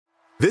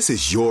This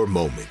is your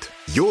moment,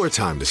 your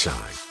time to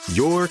shine,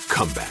 your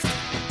comeback.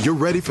 You're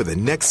ready for the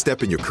next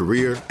step in your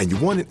career, and you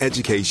want an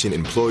education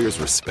employers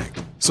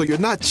respect. So you're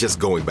not just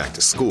going back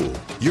to school,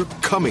 you're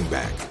coming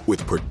back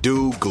with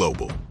Purdue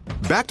Global.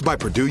 Backed by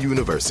Purdue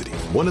University,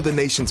 one of the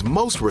nation's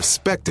most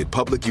respected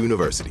public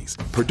universities,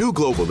 Purdue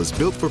Global is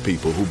built for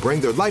people who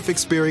bring their life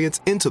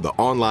experience into the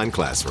online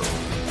classroom.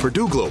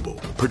 Purdue Global,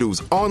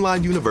 Purdue's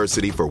online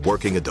university for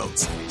working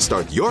adults.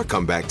 Start your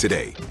comeback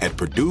today at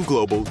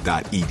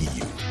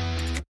purdueglobal.edu.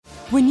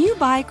 When you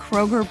buy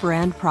Kroger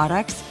brand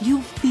products,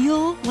 you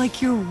feel like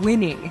you're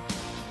winning.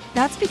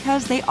 That's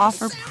because they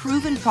offer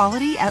proven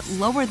quality at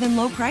lower than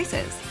low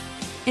prices.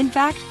 In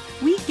fact,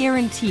 we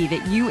guarantee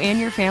that you and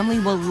your family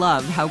will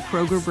love how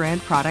Kroger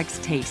brand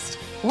products taste,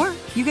 or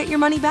you get your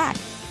money back.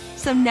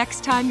 So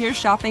next time you're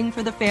shopping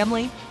for the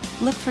family,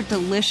 look for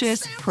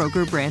delicious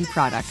Kroger brand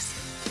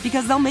products,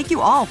 because they'll make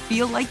you all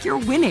feel like you're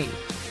winning.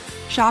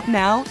 Shop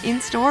now,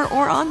 in-store,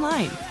 or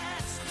online.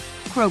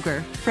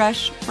 Kroger,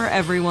 fresh for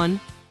everyone.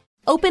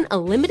 Open a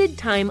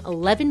limited-time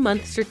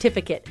 11-month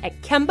certificate at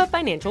Kemba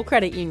Financial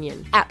Credit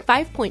Union. At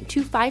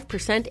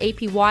 5.25%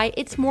 APY,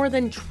 it's more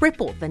than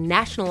triple the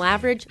national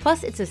average,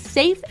 plus it's a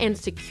safe and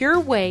secure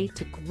way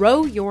to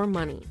grow your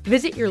money.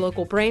 Visit your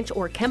local branch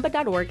or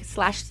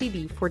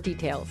kemba.org/CD for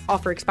details.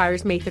 Offer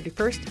expires May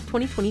 31st,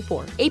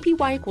 2024.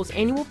 APY equals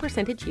annual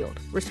percentage yield.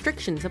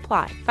 Restrictions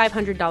apply.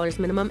 $500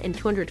 minimum and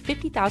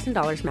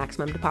 $250,000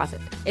 maximum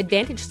deposit.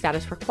 Advantage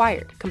status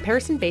required.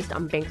 Comparison based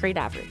on bank rate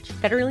average.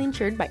 Federally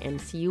insured by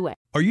NCUA.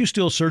 Are you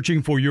still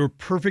searching for your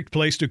perfect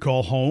place to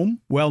call home?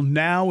 Well,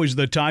 now is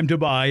the time to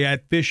buy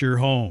at Fisher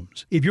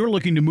Homes. If you're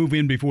looking to move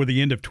in before the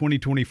end of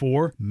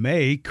 2024,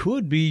 May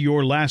could be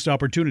your last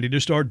opportunity to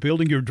start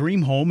building your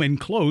dream home and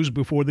close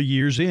before the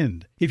year's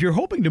end. If you're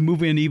hoping to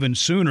move in even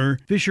sooner,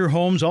 Fisher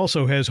Homes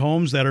also has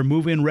homes that are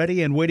move-in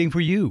ready and waiting for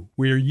you,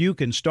 where you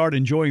can start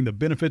enjoying the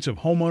benefits of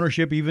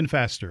homeownership even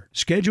faster.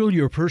 Schedule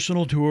your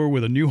personal tour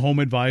with a new home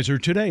advisor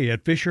today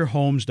at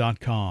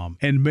FisherHomes.com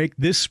and make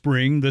this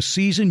spring the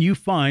season you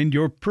find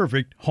your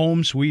perfect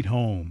home sweet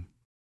home.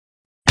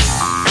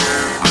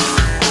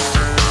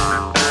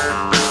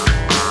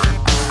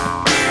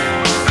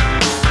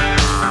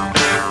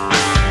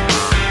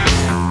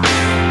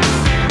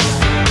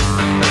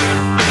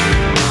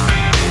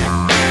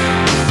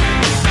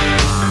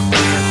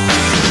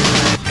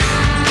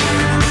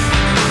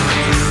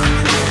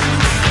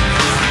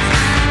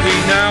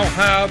 Now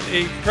have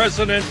a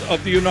president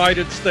of the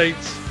United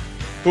States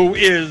who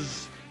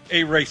is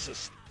a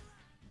racist.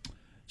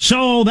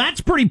 So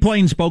that's pretty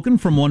plain spoken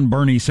from one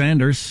Bernie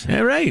Sanders.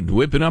 All right,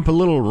 whipping up a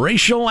little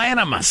racial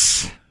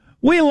animus.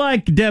 We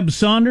like Deb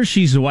Saunders.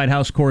 She's the White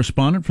House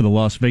correspondent for the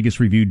Las Vegas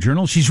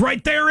Review-Journal. She's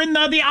right there in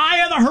the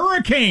eye of the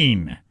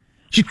hurricane.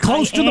 She's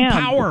close to the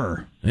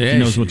power. Yeah, she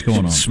knows what's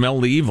going on. Smell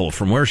the evil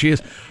from where she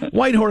is.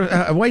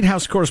 White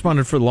House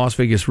correspondent for the Las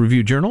Vegas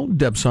Review-Journal,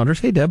 Deb Saunders.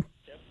 Hey, Deb.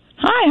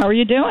 Hi, how are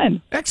you doing?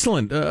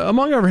 Excellent.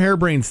 Among our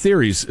harebrained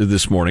theories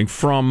this morning,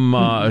 from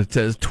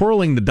to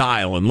twirling the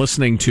dial and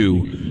listening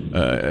to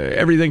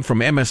everything from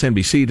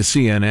MSNBC to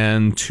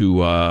CNN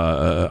to,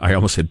 I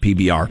almost said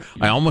PBR.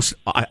 I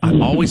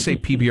always say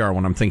PBR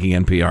when I'm thinking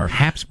NPR.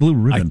 Haps Blue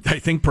Ribbon. I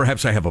think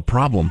perhaps I have a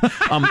problem.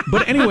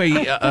 But anyway,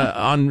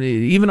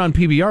 even on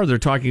PBR, they're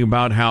talking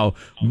about how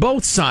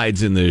both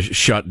sides in the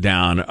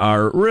shutdown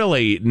are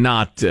really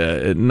not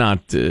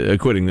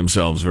acquitting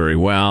themselves very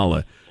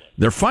well.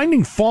 They're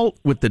finding fault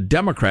with the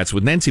Democrats,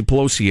 with Nancy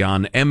Pelosi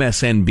on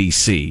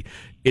MSNBC.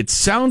 It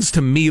sounds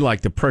to me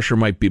like the pressure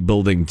might be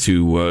building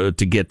to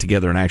get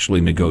together and actually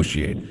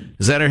negotiate.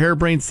 Is that a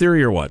harebrained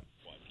theory or what?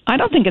 I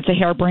don't think it's a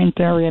harebrained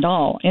theory at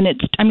all. And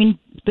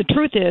the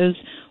truth is,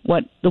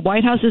 what the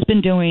White House has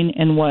been doing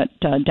and what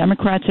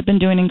Democrats have been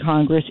doing in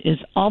Congress is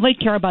all they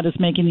care about is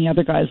making the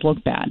other guys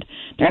look bad.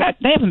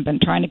 They haven't been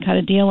trying to cut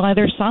a deal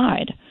either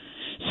side.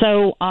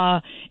 So,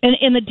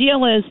 and the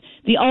deal is,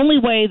 the only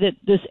way that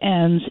this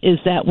ends is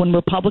that when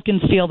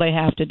Republicans feel they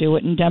have to do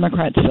it and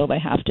Democrats feel they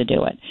have to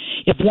do it.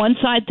 If one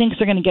side thinks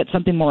they're going to get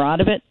something more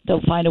out of it, they'll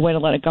find a way to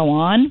let it go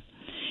on.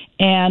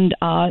 And,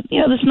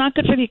 this is not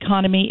good for the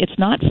economy. It's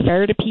not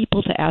fair to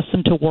people to ask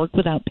them to work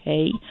without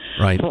pay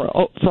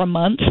for a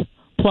month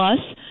plus.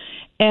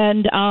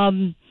 And,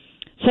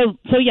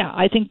 so yeah,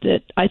 I think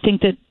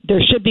that there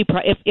should be,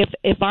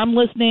 if I'm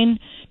listening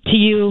to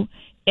you,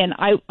 and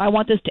I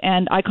want this to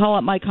end, I call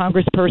up my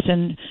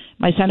congressperson,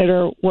 my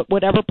senator,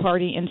 whatever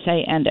party, and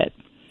say end it.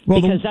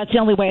 Because that's the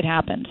only way it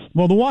happens.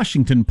 Well, the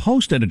Washington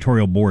Post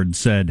editorial board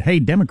said, hey,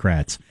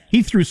 Democrats,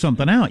 he threw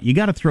something out. You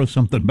got to throw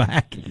something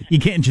back. You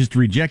can't just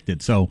reject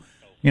it. So,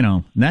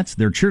 that's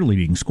their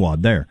cheerleading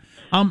squad there.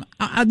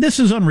 This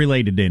is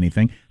unrelated to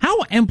anything.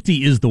 How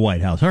empty is the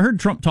White House? I heard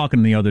Trump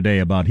talking the other day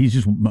about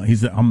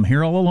I'm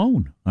here all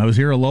alone. I was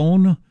here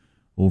alone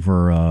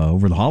over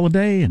the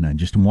holiday, and I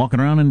just am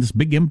walking around in this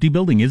big empty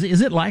building. Is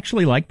it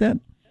actually like that?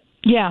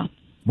 Yeah.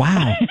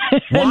 Wow.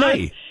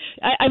 Why?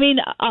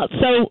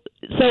 So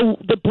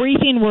the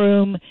briefing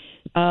room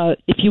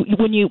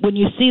when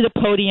you see the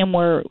podium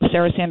where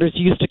Sarah Sanders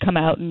used to come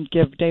out and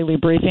give daily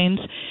briefings,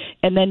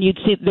 and then you'd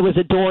see there was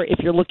a door if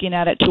you're looking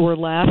at it to her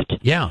left.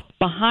 Yeah.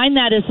 Behind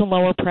that is the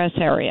lower press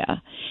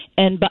area,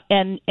 and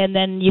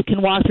then you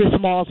can walk through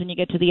some walls and you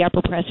get to the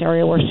upper press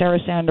area where Sarah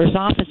Sanders'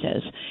 office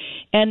is.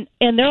 And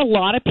there are a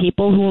lot of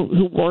people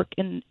who work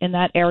in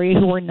that area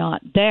who are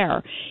not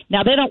there.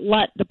 Now, they don't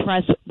let the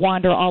press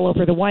wander all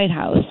over the White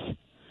House.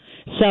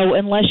 So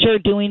unless you're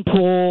doing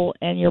pool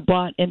and you're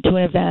brought into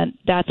an event,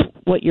 that's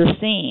what you're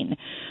seeing.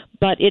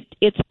 But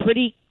it's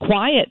pretty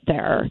quiet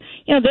there.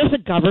 There's a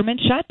government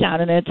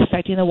shutdown, and it's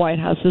affecting the White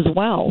House as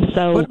well.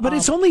 So, but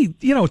it's only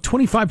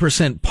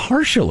 25%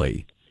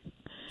 partially.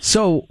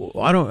 So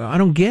I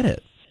don't get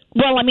it.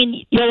 Well, I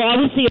mean, you'll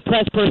always see a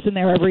press person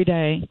there every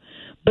day,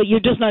 but you're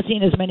just not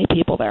seeing as many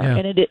people there,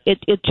 and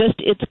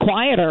it's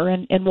quieter,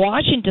 and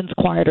Washington's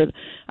quieter.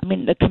 I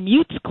mean, the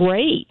commute's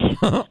great.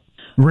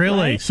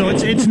 Really? Right? So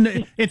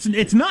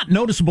it's not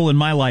noticeable in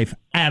my life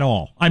at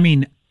all. I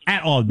mean,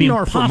 at all. It'd be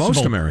Nor impossible. for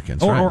most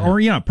Americans,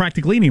 or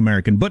practically any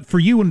American. But for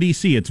you in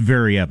D.C., it's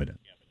very evident.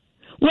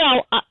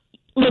 Well,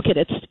 look at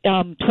it.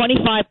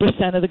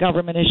 25% of the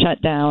government is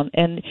shut down,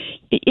 and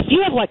if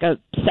you have like a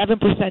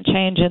 7%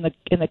 change in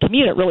the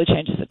commute, it really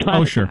changes the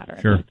traffic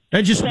pattern. Sure.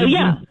 It just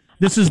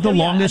This is the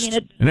longest.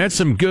 And that's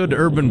some good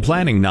urban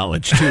planning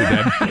knowledge, too,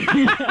 Deb.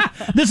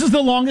 This is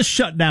the longest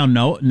shutdown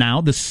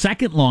now. The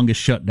second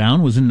longest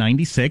shutdown was in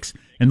 96,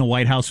 and the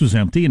White House was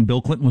empty, and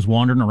Bill Clinton was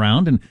wandering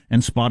around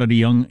and spotted a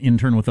young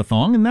intern with a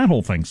thong, and that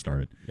whole thing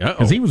started.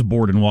 Because he was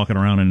bored and walking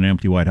around in an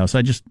empty White House.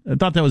 I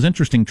thought that was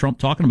interesting, Trump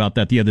talking about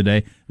that the other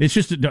day. It's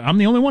just, I'm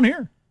the only one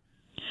here.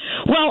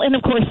 Well, and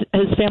of course,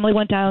 his family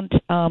went down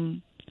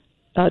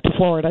to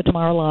Florida, to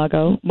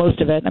Mar-a-Lago, most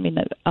of it. I mean,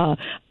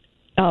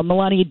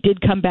 Melania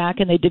did come back,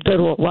 and they did go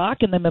to Iraq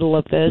in the middle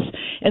of this,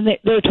 and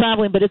they're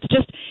traveling. But it's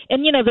just,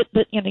 and you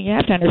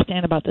have to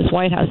understand about this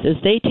White House is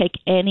they take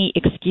any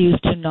excuse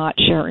to not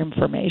share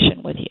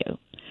information with you.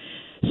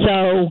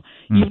 So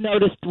you've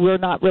noticed we're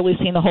not really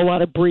seeing a whole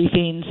lot of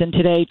briefings. And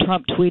today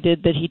Trump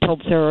tweeted that he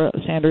told Sarah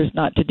Sanders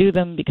not to do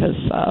them because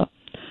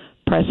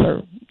press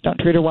don't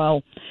treat her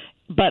well.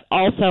 But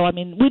also, I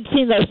mean, we've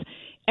seen those.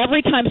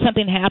 Every time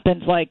something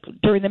happens, like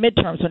during the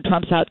midterms when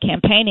Trump's out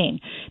campaigning,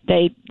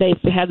 they've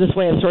had this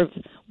way of sort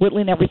of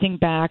whittling everything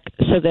back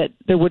so that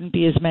there wouldn't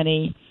be as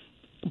many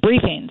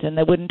briefings and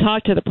they wouldn't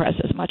talk to the press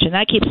as much. And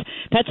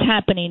that's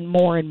happening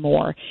more and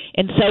more.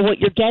 And so what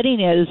you're getting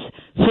is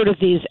sort of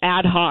these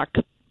ad hoc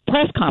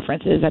press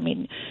conferences. I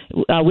mean,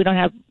 we don't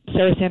have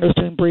Sarah Sanders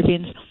doing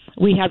briefings.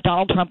 We have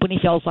Donald Trump when he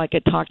feels like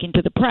it talking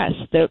to the press.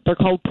 They're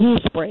called pool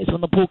sprays when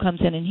the pool comes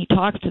in and he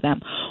talks to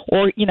them.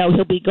 Or,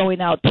 he'll be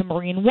going out to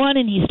Marine One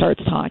and he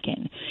starts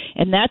talking.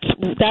 And that's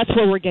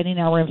where we're getting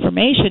our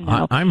information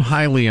now. I'm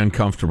highly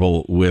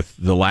uncomfortable with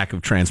the lack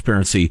of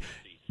transparency,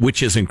 which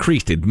has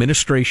increased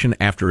administration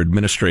after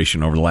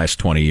administration over the last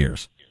 20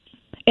 years.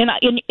 And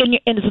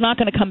it's not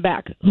going to come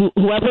back.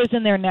 Whoever is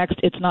in there next,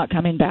 it's not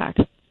coming back.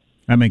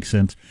 That makes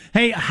sense.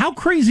 Hey, how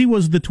crazy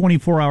was the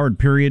 24-hour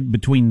period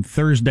between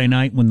Thursday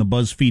night when the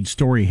BuzzFeed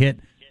story hit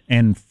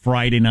and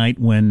Friday night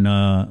when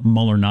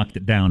Mueller knocked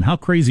it down? How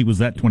crazy was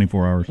that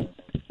 24 hours?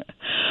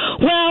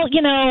 Well,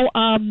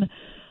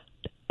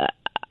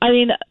 I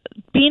mean,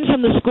 being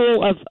from the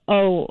school of,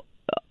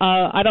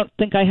 I don't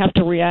think I have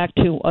to react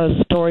to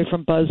a story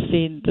from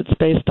BuzzFeed that's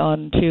based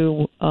on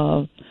two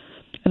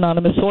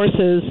anonymous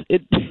sources.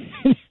 It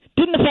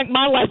didn't affect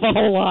my life a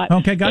whole lot.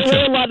 Okay, gotcha.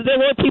 There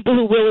were people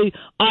who really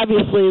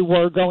obviously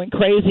were going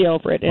crazy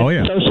over it,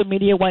 and social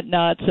media went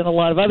nuts, and a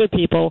lot of other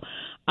people.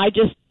 I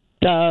just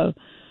try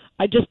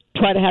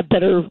to have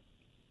better.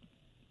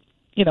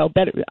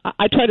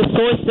 I try to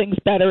source things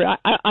better.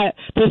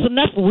 There's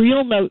enough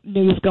real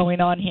news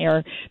going on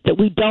here that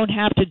we don't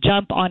have to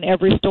jump on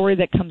every story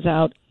that comes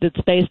out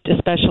that's based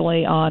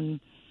especially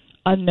on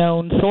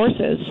unknown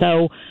sources.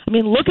 So, I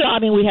mean,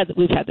 we've had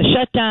the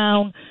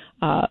shutdown.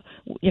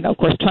 Of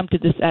course, Trump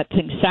did that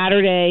thing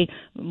Saturday.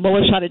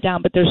 Mueller shut it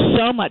down. But there's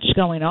so much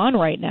going on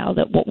right now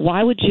that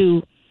why would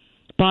you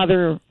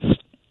bother,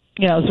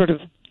 sort of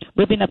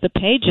ripping up the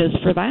pages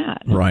for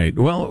that? Right.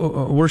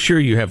 Well, we're sure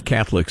you have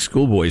Catholic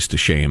schoolboys to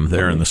shame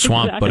there in the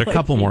swamp. Exactly. But a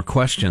couple more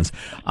questions.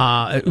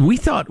 We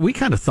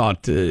kind of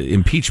thought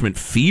impeachment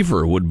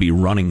fever would be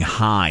running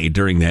high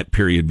during that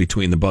period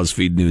between the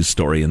BuzzFeed news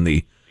story and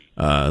the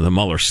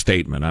Mueller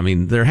statement. I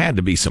mean, there had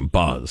to be some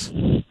buzz.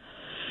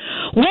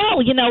 Well,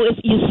 if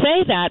you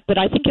say that, but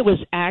I think it was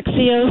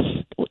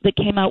Axios that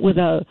came out with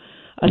a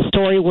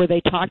story where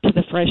they talked to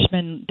the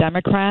freshman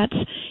Democrats,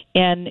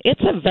 and it's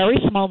a very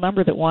small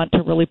number that want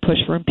to really push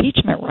for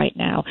impeachment right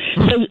now.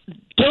 So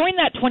during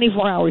that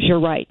 24 hours, you're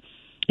right.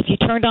 If you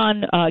turned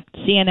on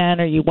CNN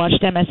or you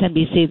watched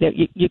MSNBC, that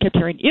you kept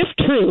hearing, if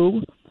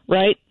true,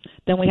 right,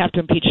 then we have to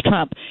impeach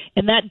Trump.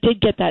 And that did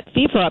get that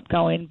fever up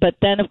going, but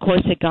then, of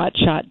course, it got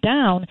shot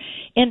down.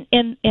 And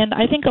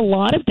I think a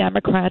lot of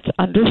Democrats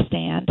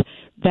understand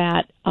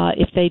that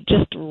if they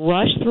just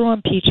rush through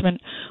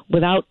impeachment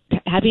without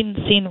having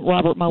seen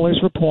Robert Mueller's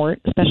report,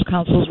 special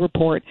counsel's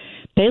report,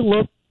 they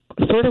look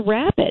sort of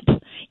rapid.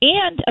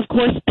 And of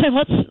course,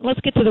 let's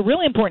get to the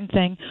really important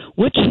thing,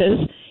 which is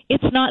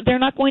they're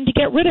not going to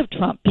get rid of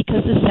Trump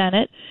because the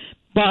Senate,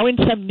 borrowing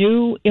some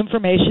new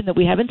information that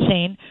we haven't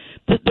seen,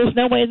 there's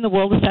no way in the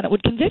world the Senate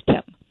would convict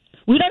him.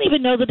 We don't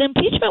even know that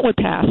impeachment would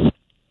pass.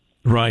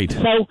 Right.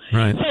 So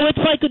it's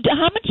like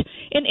how much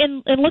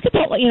and look at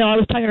that. I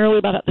was talking earlier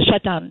about the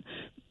shutdown.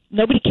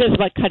 Nobody cares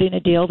about cutting a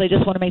deal. They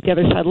just want to make the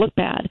other side look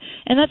bad.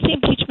 And that's the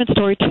impeachment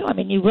story too. I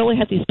mean, you really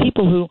have these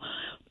people who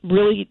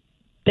really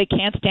they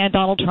can't stand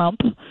Donald Trump,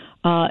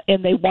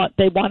 and they want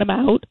him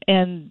out,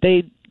 and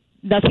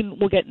nothing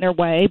will get in their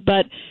way.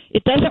 But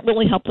it doesn't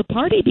really help the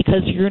party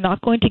because you're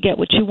not going to get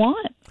what you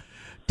want.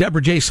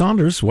 Deborah J.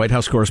 Saunders, White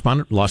House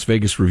correspondent, Las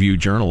Vegas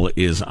Review-Journal,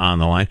 is on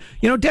the line.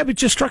 Deb, it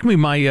just struck me,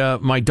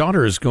 my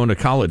daughter is going to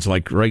college,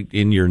 like, right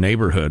in your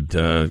neighborhood.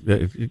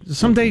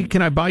 Someday,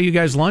 can I buy you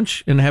guys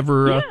lunch and have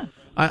her... Yeah.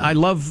 I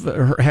love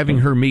having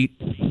her meet,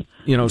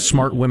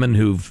 smart women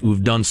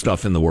who've done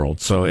stuff in the world.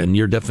 So, and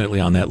you're definitely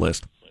on that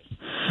list.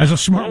 As a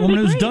smart woman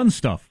who's done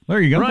stuff. There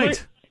you go.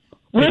 Right.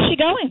 Where's she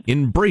going?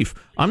 In brief.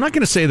 I'm not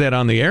going to say that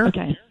on the air.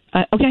 Okay.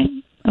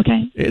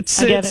 Okay.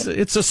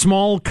 It's a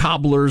small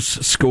cobbler's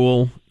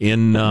school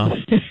in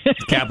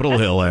Capitol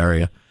Hill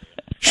area.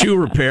 Shoe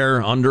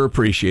repair,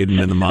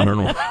 underappreciated in the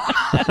modern world.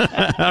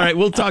 All right,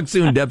 we'll talk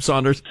soon, Deb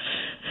Saunders.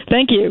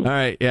 Thank you. All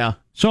right, yeah.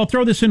 So I'll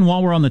throw this in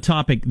while we're on the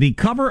topic. The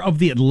cover of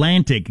The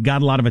Atlantic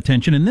got a lot of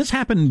attention, and this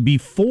happened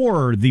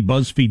before the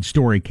BuzzFeed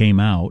story came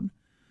out.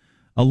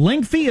 A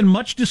lengthy and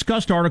much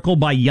discussed article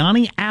by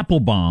Yanni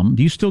Applebaum.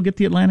 Do you still get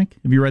The Atlantic?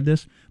 Have you read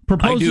this?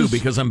 I do,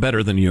 because I'm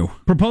better than you.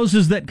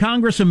 Proposes that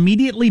Congress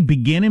immediately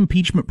begin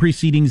impeachment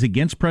proceedings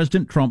against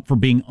President Trump for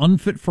being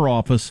unfit for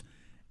office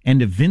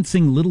and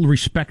evincing little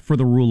respect for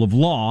the rule of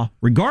law,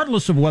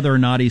 regardless of whether or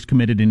not he's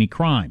committed any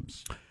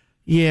crimes.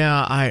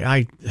 Yeah,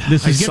 I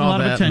saw a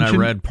lot of attention. And I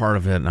read part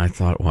of it, and I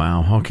thought,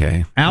 wow,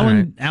 okay.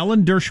 Alan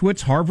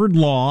Dershowitz, Harvard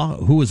Law,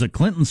 who is a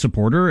Clinton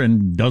supporter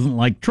and doesn't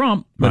like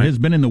Trump, but has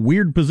been in the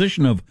weird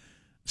position of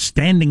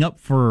standing up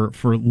for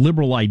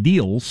liberal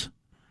ideals,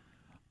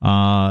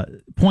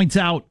 points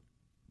out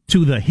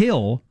to The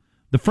Hill,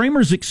 the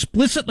framers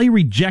explicitly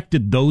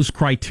rejected those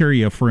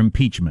criteria for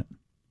impeachment,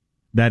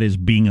 that is,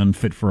 being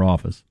unfit for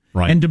office,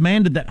 and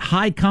demanded that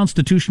high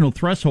constitutional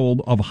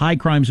threshold of high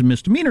crimes and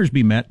misdemeanors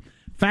be met.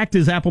 Fact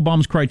is,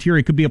 Applebaum's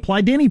criteria could be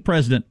applied to any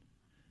president.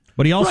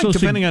 But he also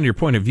depending on your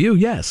point of view,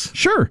 yes.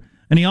 Sure.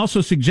 And he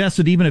also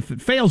suggested even if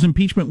it fails,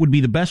 impeachment would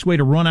be the best way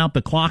to run out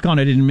the clock on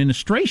an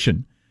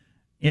administration.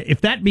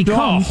 If that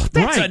becomes...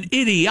 that's an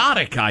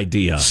idiotic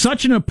idea.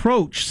 Such an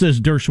approach,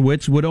 says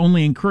Dershowitz, would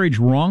only encourage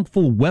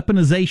wrongful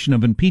weaponization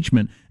of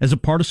impeachment as a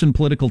partisan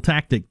political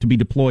tactic to be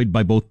deployed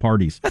by both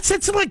parties.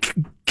 That's like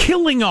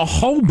killing a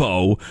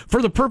hobo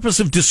for the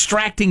purpose of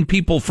distracting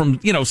people from,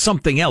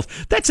 something else.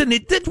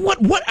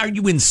 What are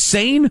you,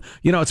 insane?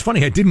 It's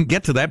funny, I didn't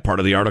get to that part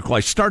of the article. I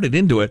started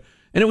into it.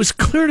 And it was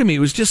clear to me it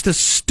was just a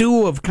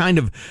stew of kind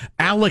of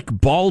Alec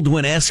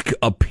Baldwin-esque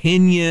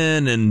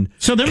opinion and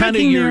so kind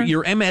of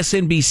your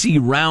MSNBC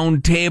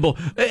roundtable.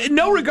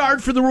 No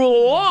regard for the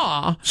rule of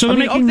law. So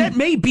that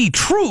may be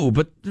true,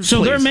 but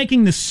so they're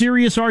making the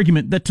serious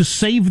argument that to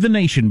save the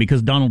nation,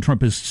 because Donald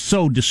Trump is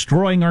so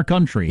destroying our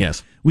country,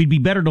 yes, we'd be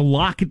better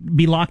to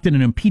be locked in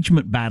an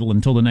impeachment battle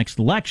until the next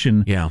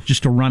election,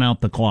 just to run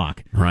out the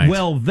clock. Right.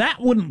 Well,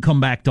 that wouldn't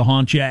come back to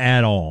haunt you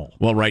at all.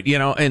 Well, right.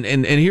 And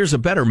here's a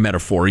better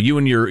metaphor.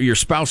 You and your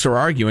spouse are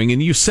arguing,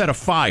 and you set a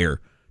fire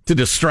to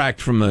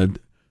distract from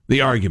the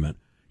argument.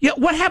 Yeah,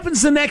 what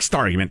happens the next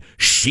argument?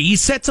 She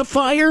sets a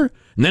fire,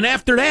 and then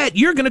after that,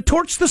 you're going to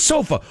torch the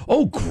sofa.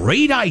 Oh,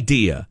 great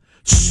idea.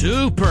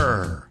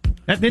 Super.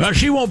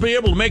 She won't be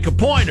able to make a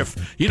point if,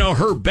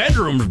 her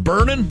bedroom's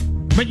burning.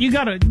 But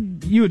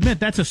you admit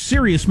that's a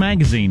serious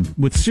magazine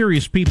with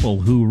serious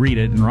people who read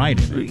it and write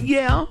it.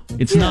 Yeah.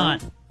 It's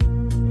not,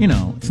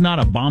 it's not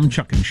a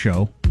bomb-chucking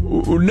show.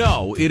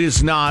 No, it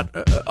is not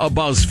a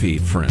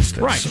BuzzFeed, for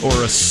instance. Right.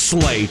 Or a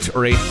Slate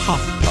or a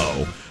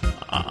HuffPo.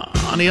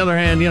 On the other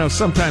hand,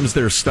 sometimes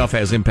their stuff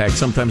has impact,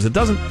 sometimes it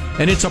doesn't.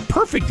 And it's a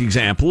perfect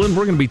example, and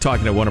we're going to be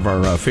talking to one of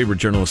our favorite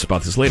journalists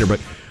about this later, but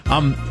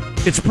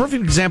it's a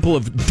perfect example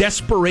of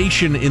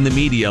desperation in the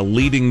media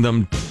leading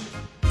them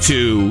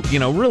to,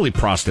 really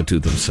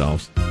prostitute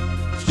themselves.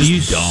 It's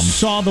just dumb.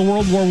 Saw the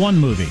World War I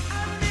movie.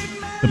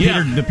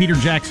 The Peter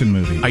Jackson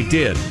movie. I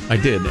did,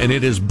 and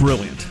it is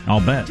brilliant.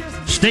 I'll bet.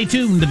 Stay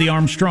tuned to the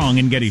Armstrong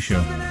and Getty Show.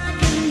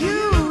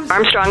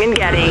 Armstrong and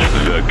Getty.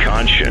 The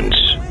conscience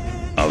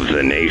of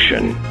the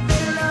nation.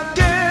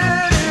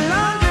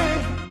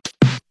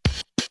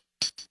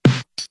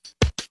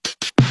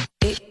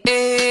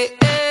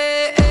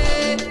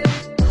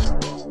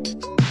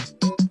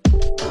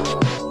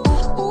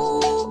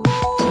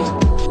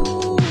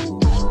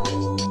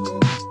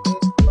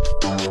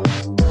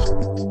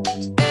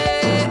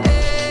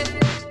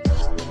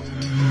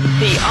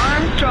 The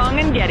Armstrong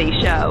and Getty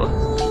Show.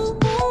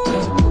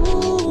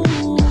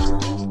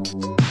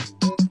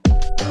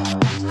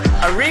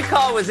 A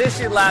recall was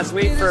issued last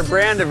week for a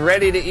brand of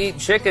ready-to-eat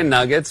chicken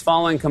nuggets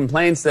following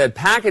complaints that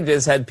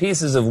packages had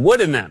pieces of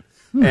wood in them.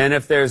 And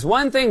if there's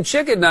one thing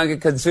chicken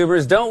nugget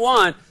consumers don't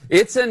want,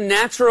 it's a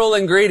natural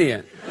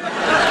ingredient.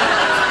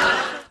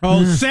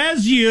 Oh,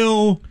 says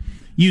you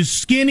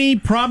skinny,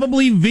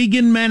 probably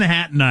vegan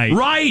Manhattanite.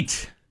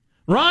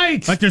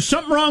 Right. Like there's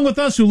something wrong with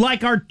us who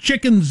like our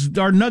chickens,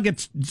 our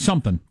nuggets,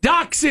 something.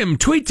 Dox him.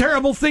 Tweet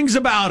terrible things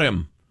about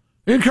him.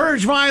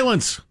 Encourage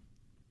violence.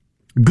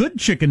 Good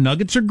chicken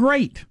nuggets are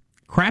great.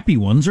 Crappy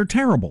ones are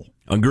terrible.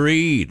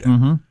 Agreed.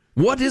 Mm-hmm.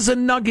 What is a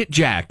nugget,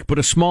 Jack, but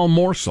a small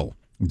morsel?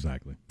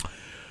 Exactly.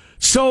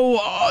 So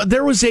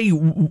there was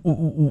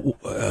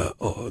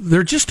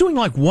they're just doing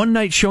like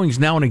one-night showings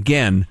now and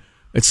again.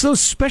 It's those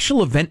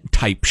special event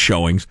type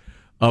showings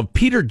of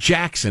Peter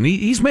Jackson.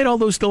 He's made all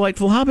those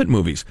delightful Hobbit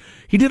movies.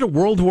 He did a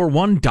World War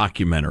I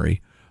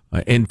documentary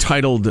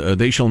entitled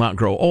They Shall Not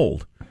Grow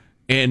Old.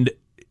 And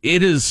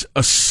it is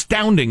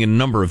astounding in a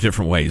number of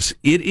different ways.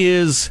 It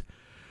is...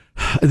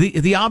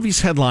 The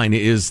obvious headline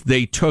is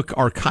they took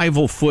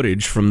archival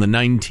footage from the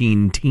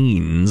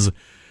 19-teens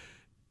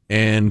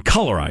and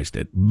colorized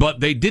it. But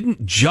they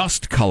didn't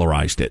just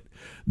colorize it.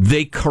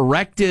 They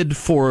corrected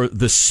for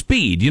the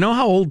speed. You know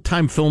how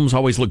old-time films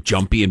always look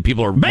jumpy and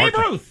people are... Babe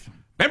Ruth!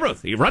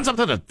 He runs up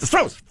to the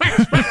throws.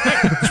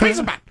 Swings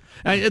it back.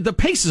 The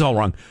pace is all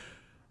wrong.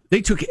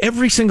 They took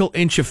every single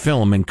inch of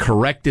film and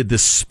corrected the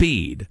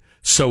speed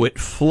so it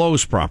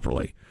flows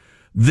properly.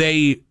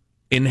 They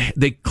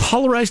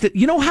colorized it.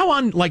 You know how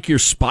on like your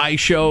spy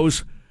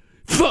shows,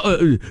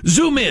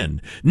 zoom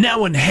in,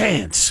 now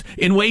enhance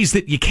in ways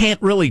that you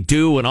can't really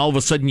do, and all of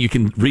a sudden you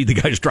can read the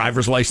guy's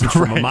driver's license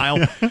from a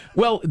mile.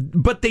 Well,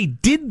 but they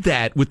did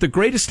that with the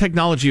greatest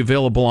technology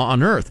available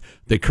on Earth.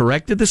 They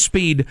corrected the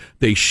speed,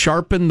 they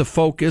sharpened the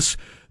focus,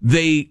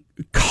 they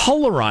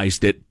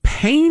colorized it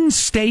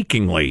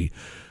painstakingly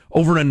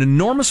over an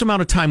enormous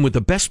amount of time with the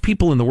best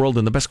people in the world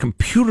and the best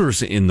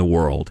computers in the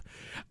world.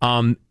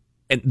 And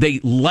they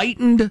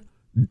lightened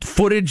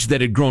footage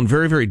that had grown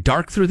very, very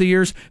dark through the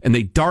years, and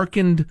they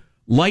darkened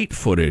light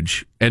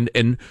footage. And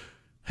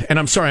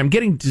I'm sorry, I'm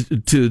getting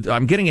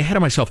ahead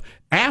of myself.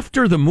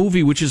 After the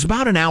movie, which is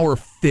about an hour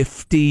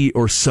 50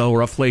 or so,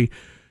 roughly,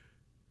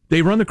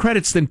 they run the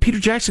credits. Then Peter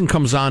Jackson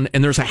comes on,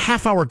 and there's a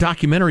half-hour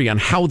documentary on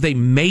how they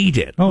made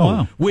it. Oh,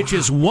 wow. Which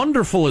is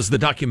wonderful as the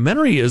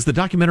documentary is. The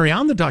documentary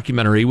on the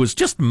documentary was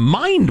just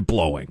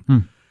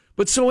mind-blowing.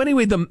 But so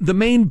anyway, the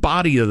main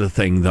body of the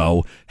thing,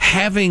 though,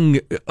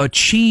 having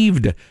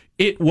achieved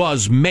it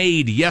was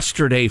made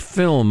yesterday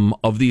film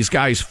of these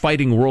guys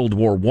fighting World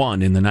War I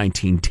in the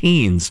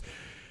 19-teens,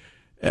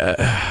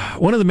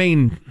 one of the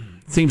main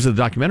themes of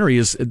the documentary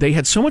is they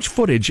had so much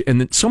footage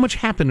and that so much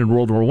happened in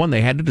World War I,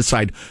 they had to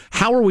decide,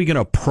 how are we going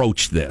to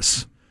approach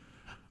this?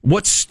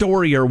 What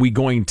story are we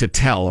going to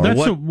tell? Or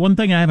That's one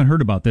thing I haven't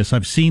heard about this.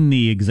 I've seen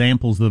the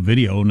examples of the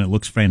video, and it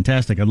looks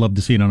fantastic. I'd love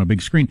to see it on a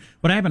big screen.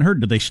 But I haven't heard,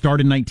 did they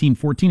start in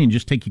 1914 and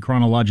just take you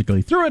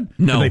chronologically through it?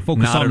 No, do they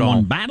focus not on at all.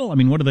 one battle? I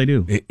mean, what do they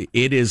do?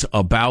 It is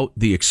about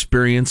the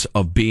experience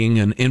of being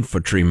an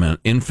infantryman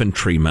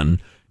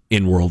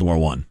in World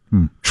War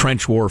I.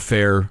 Trench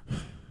warfare,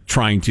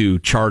 trying to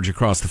charge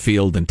across the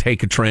field and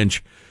take a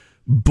trench,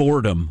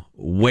 boredom,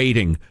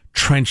 waiting,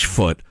 trench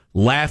foot,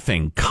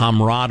 laughing,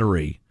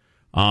 camaraderie.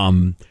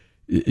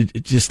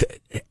 Just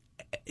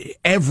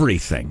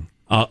everything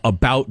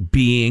about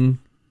being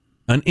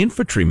an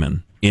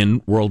infantryman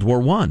in World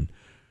War I.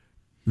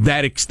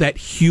 That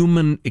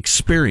human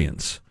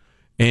experience.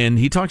 And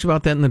he talks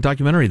about that in the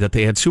documentary, that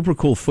they had super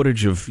cool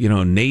footage of,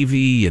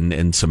 Navy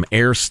and some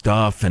air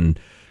stuff. And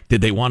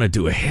did they want to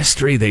do a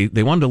history?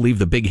 They wanted to leave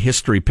the big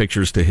history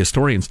pictures to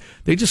historians.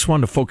 They just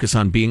wanted to focus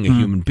on being a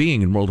human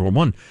being in World War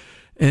I.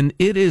 And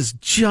it is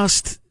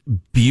just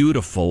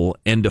beautiful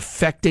and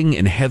affecting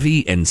and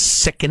heavy and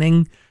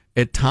sickening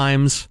at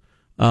times.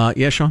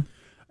 Yeah, Sean?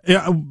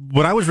 Yeah,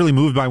 what I was really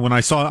moved by when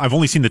I've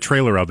only seen the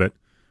trailer of it,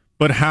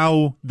 but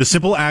how the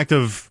simple act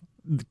of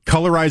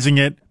colorizing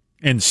it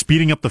and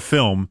speeding up the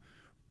film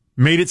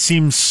made it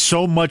seem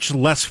so much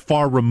less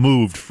far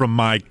removed from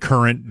my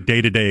current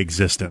day-to-day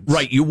existence.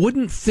 Right. You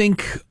wouldn't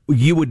think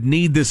you would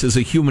need this as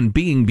a human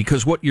being,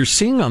 because what you're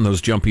seeing on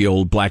those jumpy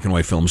old black and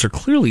white films are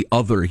clearly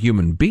other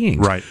human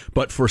beings. Right.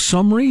 But for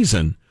some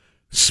reason,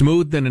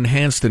 smoothed and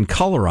enhanced and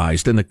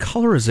colorized, and the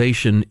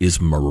colorization is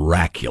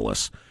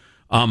miraculous.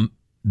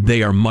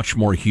 They are much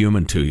more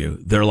human to you.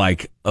 They're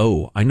like,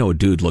 oh, I know a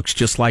dude looks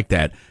just like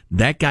that.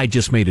 That guy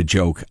just made a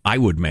joke I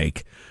would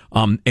make.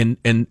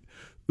 And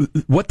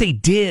what they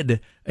did,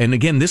 and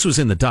again, this was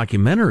in the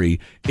documentary,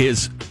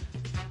 is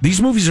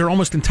these movies are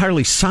almost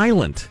entirely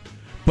silent,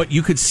 but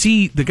you could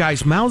see the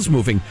guys' mouths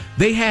moving.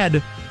 They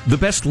had the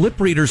best lip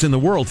readers in the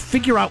world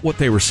figure out what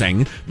they were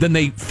saying. Then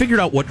they figured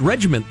out what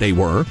regiment they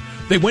were.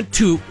 They went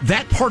to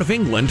that part of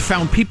England,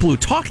 found people who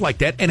talked like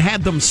that, and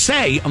had them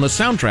say on the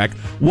soundtrack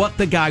what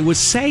the guy was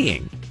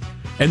saying.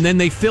 And then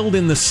they filled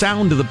in the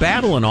sound of the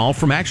battle and all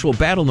from actual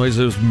battle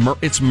noises.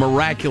 It's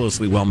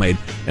miraculously well made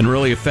and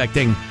really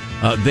affecting.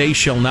 They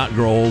Shall Not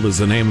Grow Old is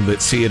the name of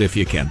it. See it if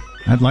you can.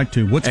 I'd like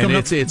to. What's coming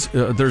up?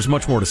 There's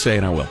much more to say,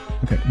 and I will.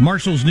 Okay.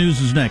 Marshall's News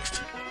is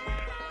next.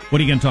 What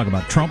are you going to talk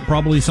about? Trump,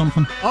 probably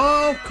something?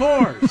 Of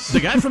course.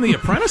 The guy from The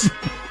Apprentice?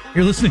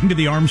 You're listening to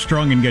the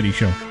Armstrong and Getty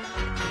Show.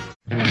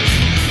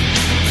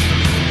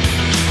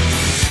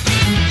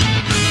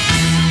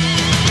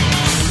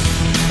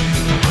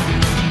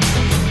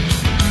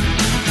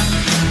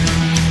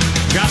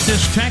 Got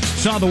this text.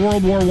 Saw the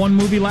World War I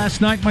movie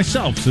last night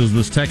myself, says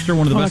this texter.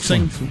 One of the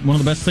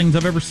best things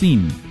I've ever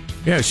seen.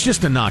 Yeah, it's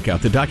just a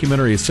knockout. The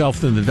documentary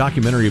itself and the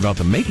documentary about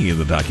the making of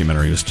the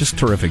documentary is just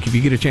terrific. If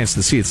you get a chance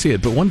to see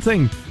it. But one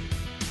thing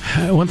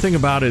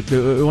about it,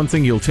 one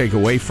thing you'll take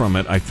away from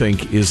it, I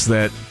think, is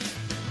that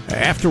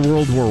after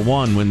World War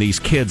I, when these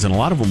kids, and a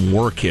lot of them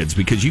were kids,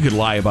 because you could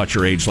lie about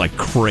your age like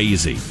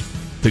crazy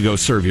to go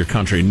serve your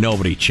country,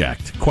 nobody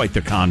checked. Quite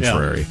the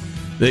contrary.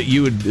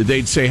 Yeah.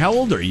 They'd say, "How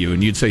old are you?"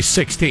 And you'd say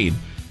 16,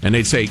 and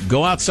they'd say,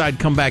 "Go outside,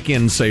 come back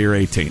in, and say you're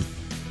 18."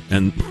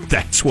 And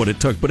that's what it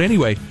took. But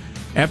anyway,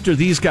 after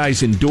these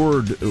guys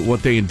endured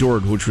what they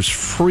endured, which was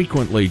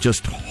frequently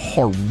just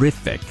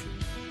horrific,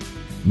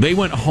 they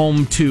went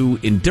home to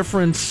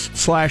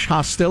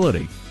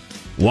indifference/hostility,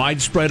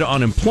 widespread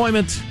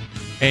unemployment,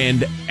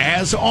 and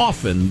as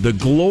often, the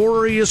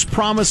glorious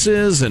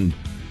promises and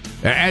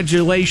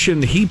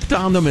adulation heaped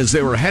on them as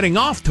they were heading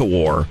off to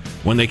war,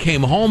 when they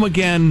came home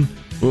again,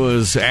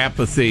 was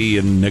apathy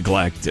and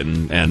neglect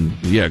and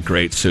yeah,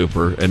 great,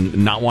 super,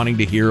 and not wanting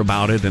to hear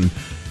about it, and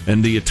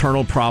the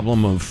eternal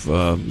problem of,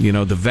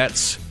 the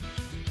vets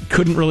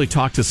couldn't really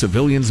talk to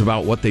civilians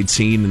about what they'd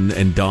seen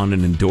and done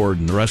and endured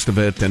and the rest of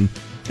it. And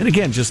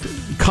again, just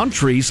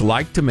countries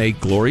like to make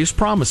glorious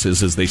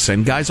promises as they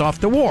send guys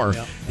off to war,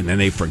 and then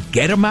they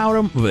forget about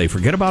them. They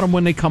forget about them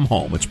when they come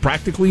home. It's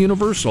practically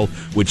universal,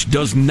 which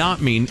does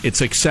not mean it's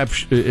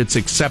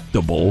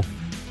acceptable.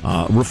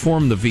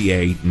 Reform the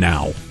VA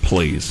now,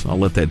 please. I'll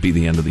let that be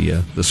the end of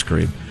the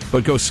screen.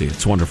 But go see it.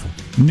 It's wonderful.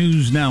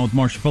 News now with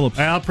Marshall Phillips.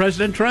 Well,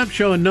 President Trump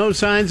showing no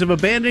signs of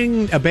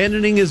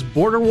abandoning his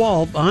border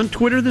wall. On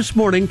Twitter this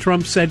morning,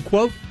 Trump said,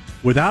 quote,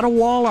 "Without a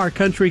wall, our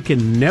country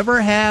can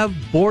never have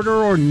border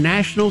or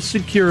national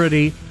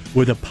security.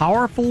 With a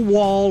powerful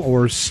wall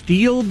or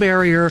steel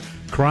barrier,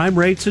 crime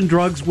rates and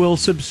drugs will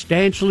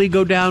substantially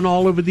go down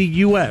all over the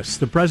U.S."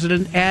 The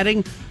president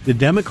adding, "The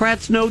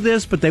Democrats know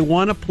this, but they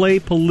want to play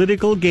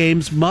political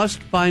games.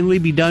 Must finally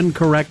be done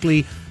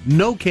correctly.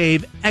 No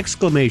cave!"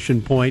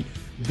 Exclamation point.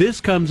 This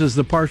comes as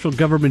the partial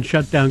government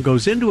shutdown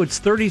goes into its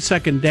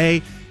 32nd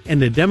day,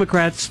 and the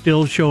Democrats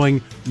still showing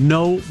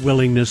no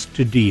willingness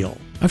to deal.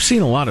 I've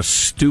seen a lot of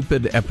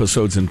stupid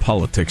episodes in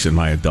politics in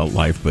my adult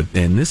life,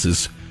 and this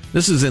is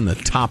in the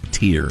top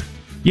tier.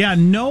 Yeah,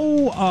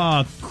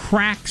 no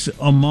cracks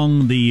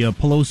among the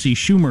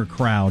Pelosi-Schumer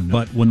crowd,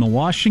 but when the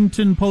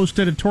Washington Post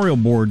editorial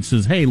board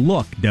says, "Hey,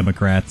 look,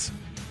 Democrats,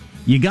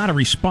 you got to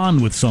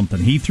respond with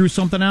something. He threw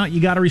something out,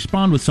 you got to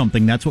respond with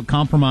something. That's what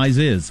compromise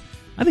is."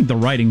 I think the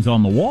writing's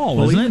on the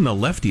wall, isn't it? Even the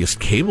leftiest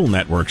cable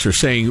networks are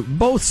saying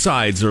both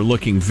sides are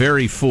looking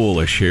very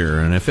foolish here,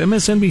 and if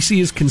MSNBC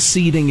is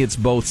conceding it's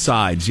both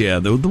sides, yeah,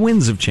 the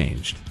winds have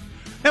changed.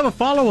 I have a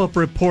follow-up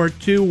report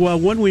to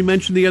one we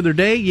mentioned the other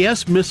day.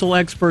 Yes, missile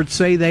experts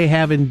say they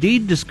have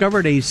indeed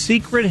discovered a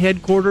secret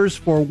headquarters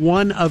for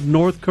one of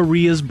North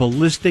Korea's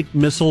ballistic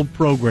missile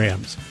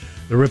programs.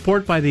 The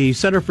report by the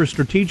Center for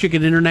Strategic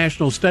and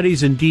International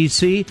Studies in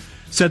D.C.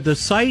 said the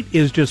site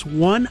is just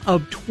one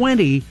of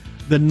 20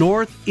 the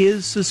North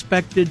is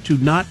suspected to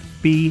not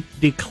be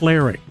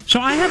declaring.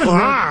 So I haven't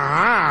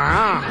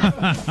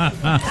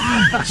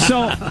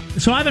so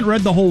I haven't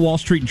read the whole Wall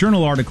Street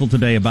Journal article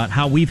today about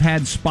how we've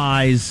had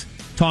spies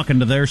talking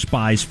to their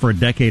spies for a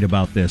decade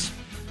about this.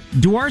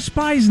 Do our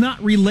spies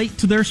not relate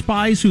to their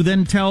spies, who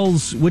then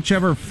tells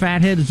whichever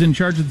fathead is in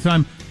charge at the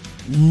time,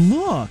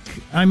 look,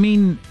 I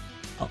mean,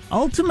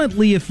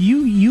 ultimately, if you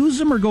use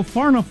them or go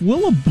far enough,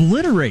 we'll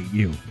obliterate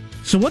you.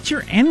 So what's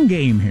your end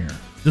game here?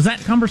 Does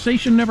that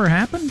conversation never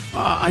happen?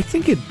 I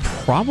think it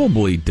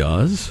probably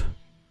does.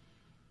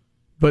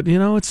 But,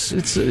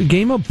 it's a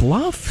game of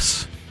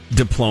bluffs,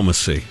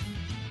 diplomacy.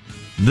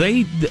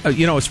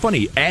 It's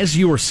funny. As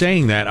you were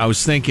saying that, I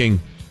was thinking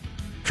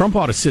Trump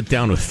ought to sit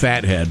down with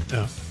Fathead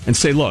and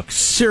say, look,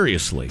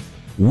 seriously,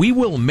 we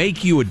will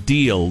make you a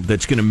deal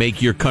that's going to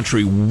make your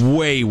country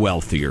way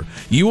wealthier.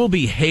 You will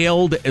be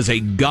hailed as a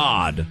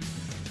god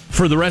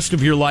for the rest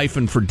of your life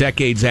and for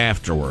decades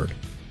afterward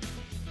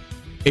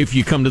if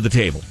you come to the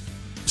table.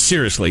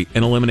 Seriously,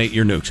 and eliminate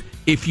your nukes.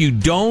 If you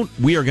don't,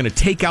 we are going to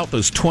take out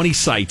those 20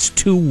 sites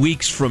 2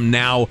 weeks from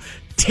now.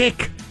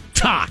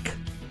 Tick-tock.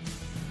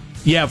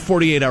 You have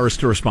 48 hours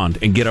to respond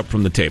and get up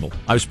from the table.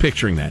 I was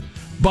picturing that.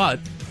 But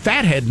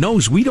Fathead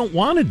knows we don't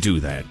want to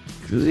do that.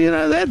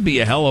 That'd be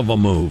a hell of a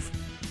move.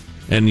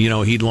 And,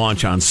 he'd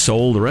launch on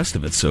Seoul, the rest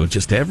of it. So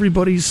just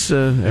everybody's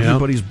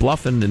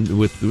bluffing and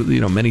with,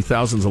 many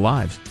thousands of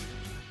lives.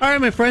 All right,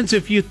 my friends,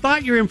 if you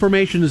thought your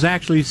information is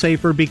actually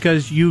safer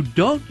because you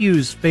don't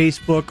use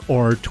Facebook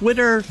or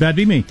Twitter, that'd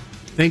be me.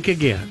 Think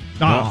again.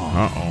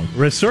 Uh-oh.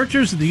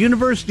 Researchers at the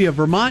University of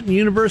Vermont and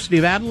University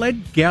of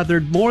Adelaide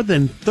gathered more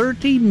than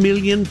 30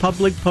 million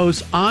public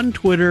posts on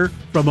Twitter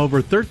from over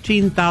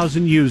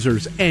 13,000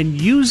 users. And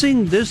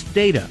using this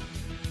data,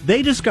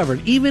 They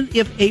discovered even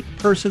if a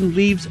person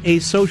leaves a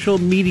social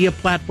media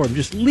platform,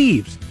 just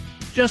leaves,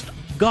 just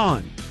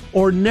gone,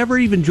 or never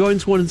even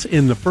joins one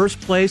in the first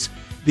place,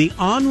 the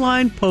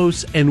online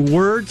posts and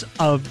words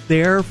of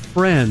their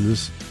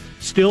friends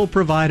still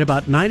provide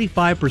about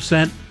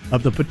 95%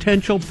 of the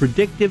potential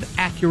predictive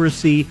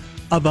accuracy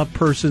of a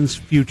person's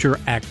future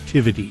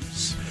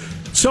activities.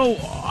 So,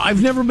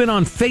 I've never been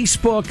on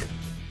Facebook,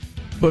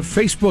 but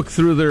Facebook,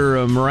 through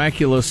their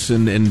miraculous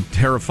and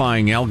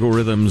terrifying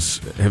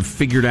algorithms, have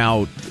figured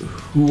out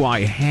who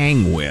I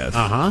hang with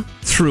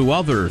through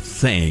other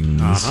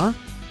things.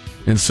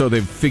 And so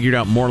they've figured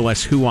out more or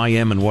less who I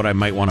am and what I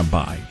might want to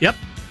buy. Yep.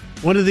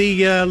 One of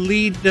the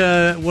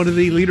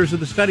leaders of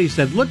the study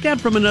said, look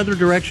at from another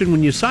direction.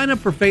 When you sign up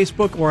for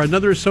Facebook or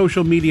another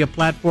social media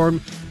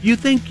platform, you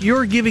think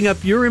you're giving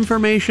up your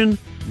information?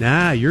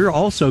 Nah, you're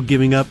also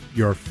giving up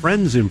your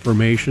friends'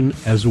 information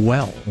as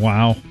well.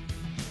 Wow.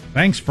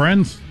 Thanks,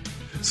 friends.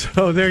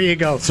 So there you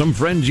go. Some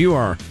friends you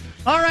are.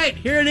 All right,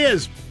 here it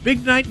is.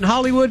 Big night in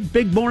Hollywood,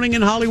 big morning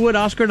in Hollywood.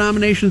 Oscar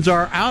nominations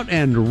are out,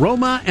 and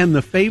Roma and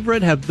The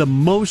Favorite have the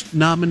most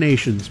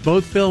nominations.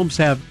 Both films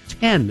have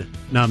 10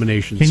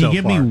 nominations Can so you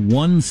give far. me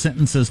one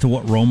sentence as to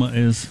what Roma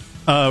is?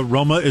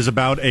 Roma is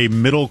about a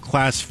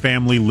middle-class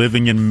family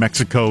living in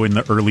Mexico in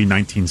the early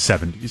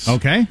 1970s.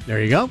 Okay.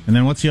 There you go. And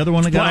then what's the other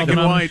one that got Black all the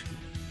and nominations?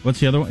 What's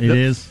the other one? It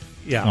is?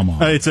 Yeah. Come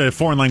on. It's a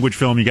foreign language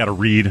film you got to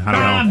read. I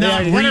don't know.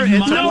 I'm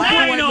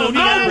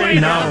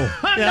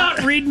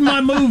not reading my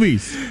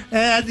movies.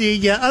 And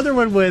the other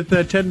one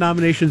with 10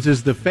 nominations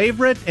is The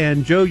Favorite.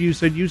 And Joe, you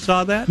said you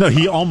saw that? No,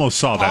 he almost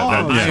saw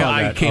that.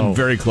 I came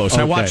very close.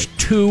 I watched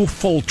 2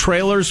 full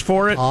trailers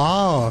for it.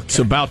 Oh, okay. It's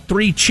about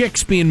 3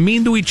 chicks being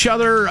mean to each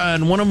other,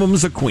 and one of them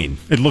is a queen.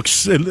 It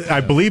looks, I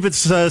believe it's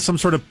some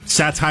sort of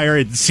satire.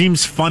 It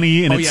seems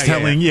funny, and it's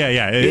telling.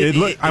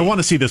 I want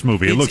to see this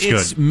movie. It looks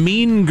It's good.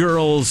 Mean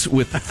Girls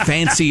with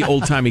fancy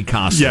old-timey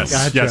costumes.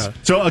 Yes.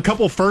 So a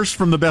couple firsts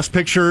from the Best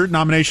Picture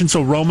nomination.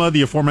 So Roma,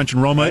 the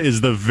aforementioned Roma,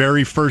 is the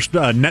very first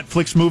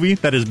Netflix movie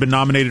that has been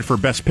nominated for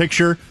Best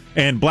Picture.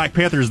 And Black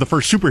Panther is the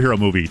first superhero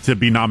movie to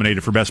be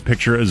nominated for Best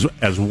Picture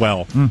as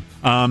well.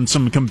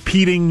 Some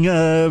competing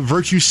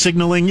virtue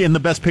signaling in the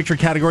Best Picture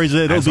categories.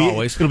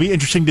 It'll be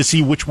interesting to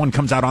see which one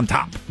comes out on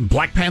top.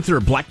 Black Panther or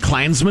Black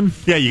Klansman?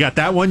 Yeah, you got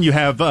that one. You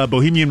have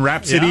Bohemian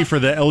Rhapsody for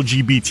the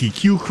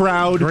LGBTQ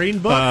crowd. Green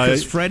Book.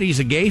 Because Freddie's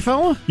a gay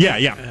fella?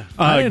 Yeah.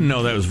 I didn't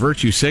know that was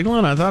virtue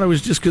signaling. I thought it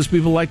was just because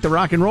people like the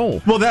rock and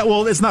roll.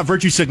 Well, it's not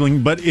virtue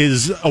signaling, but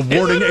is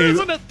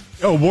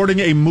awarding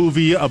a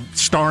movie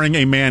starring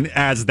a man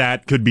as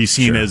that could be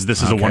seen as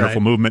this is a wonderful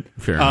movement.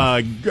 Fair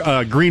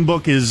enough. Green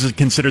Book is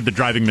considered the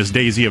driving Miss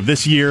Daisy of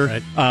this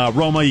year. Right.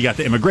 Roma, you got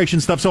the immigration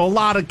stuff. So a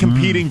lot of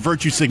competing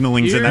virtue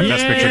signalings in that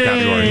Best Picture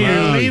category.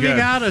 You're leaving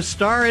out A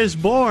Star is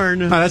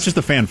Born. That's just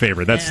a fan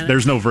favorite.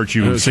 There's no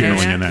virtue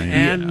signaling in that.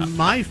 And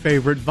my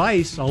favorite,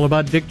 Vice, all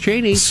about Dick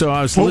Cheney. So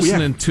I was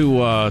listening to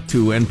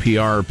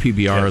NPR,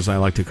 PBR as I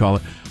like to call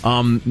it,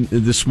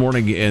 this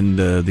morning, and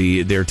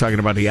they're talking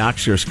about the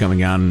Oscars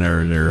coming on.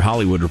 Their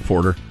Hollywood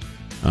reporter.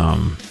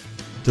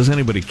 Does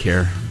anybody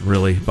care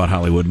really about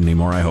Hollywood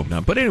anymore? I hope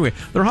not. But anyway,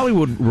 their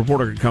Hollywood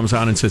reporter comes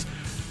on and says,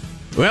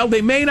 "Well,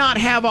 they may not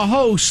have a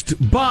host,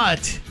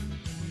 but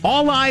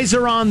all eyes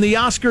are on the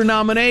Oscar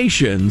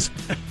nominations."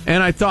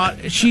 And I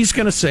thought she's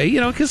going to say,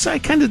 because I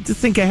kind of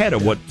think ahead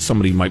of what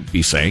somebody might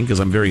be saying because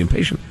I'm very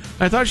impatient.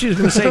 I thought she was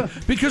going to say,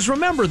 because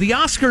remember, the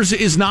Oscars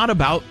is not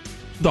about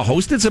the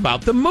host, it's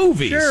about the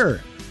movies. Sure.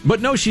 But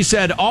no, she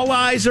said, all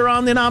eyes are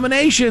on the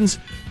nominations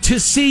to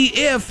see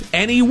if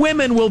any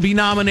women will be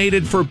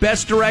nominated for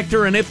Best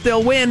Director and if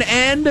they'll win,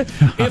 and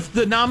if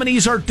the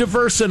nominees are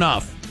diverse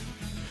enough.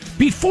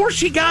 Before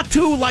she got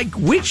to,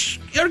 which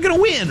are going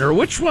to win or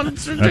which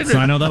ones are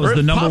I know that was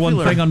the number one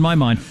thing on my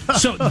mind.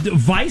 So,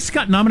 Vice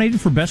got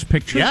nominated for Best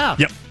Picture? Yeah.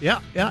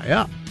 Yep.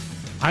 Yeah.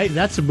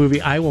 That's a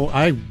movie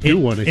I do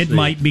want to see. It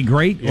might be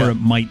great, or it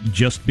might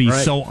just be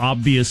so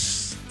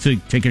obvious to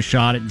take a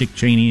shot at Dick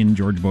Cheney and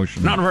George Bush.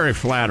 Not very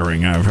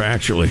flattering. I've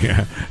actually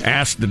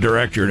asked the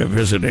director to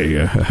visit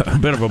a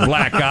bit of a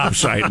black op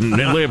site in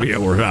Libya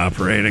we're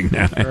operating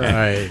now.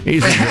 Right.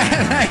 He's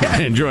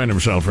enjoying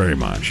himself very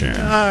much. Yeah.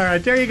 All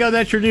right, there you go.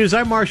 That's your news.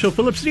 I'm Marshall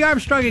Phillips, the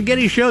Armstrong and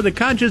Getty Show, the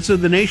conscience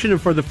of the nation.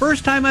 And for the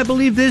first time, I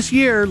believe, this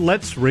year,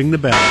 let's ring the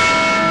bell.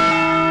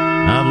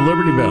 The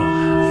Liberty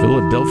Bell,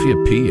 Philadelphia,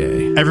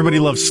 PA. Everybody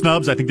loves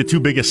snubs. I think the two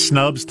biggest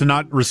snubs to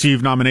not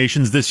receive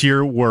nominations this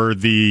year were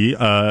the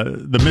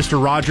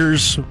Mr.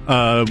 Rogers,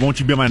 Won't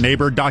You Be My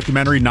Neighbor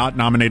documentary, not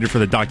nominated for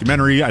the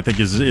documentary, I think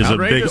is a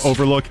big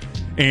overlook.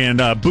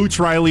 And Boots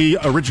Riley,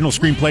 original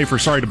screenplay for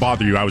Sorry to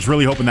Bother You. I was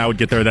really hoping that would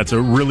get there. That's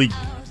a really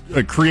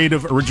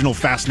creative, original,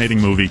 fascinating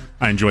movie.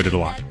 I enjoyed it a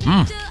lot.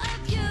 And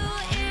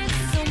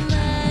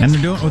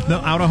they're doing it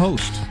without a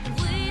host.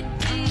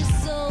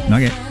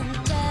 Okay.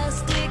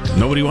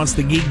 Nobody wants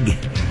the gig.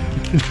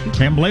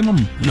 Can't blame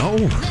them. No.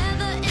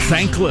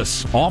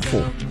 Thankless.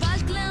 Awful.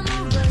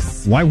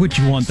 Why would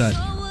you want that?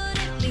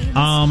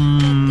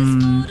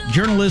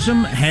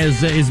 Journalism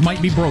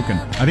might be broken.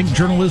 I think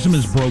journalism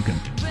is broken.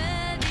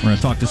 We're going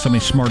to talk to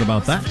somebody smart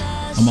about that.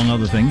 among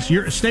other things.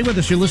 Stay with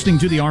us. You're listening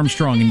to the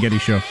Armstrong and Getty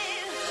Show.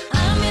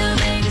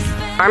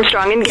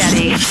 Armstrong and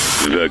Getty.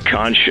 The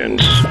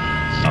conscience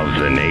of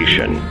the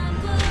nation.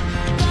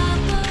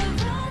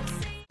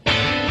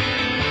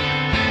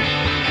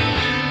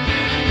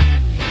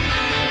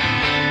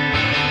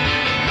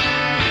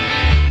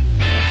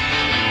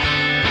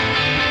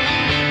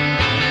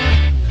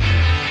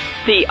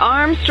 The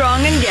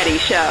Armstrong and Getty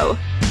Show.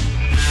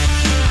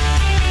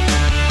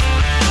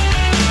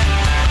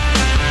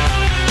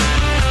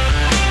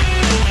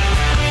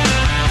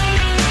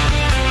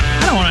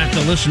 I don't want to have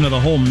to listen to the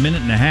whole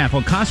minute and a half.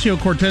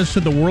 Ocasio-Cortez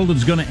said the world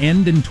is going to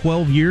end in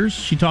 12 years.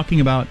 She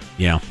talking about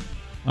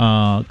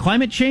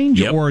climate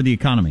change or the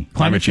economy?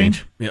 Climate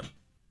change. Yep.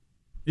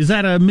 Is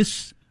that a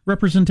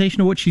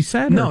misrepresentation of what she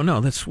said?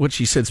 No, that's what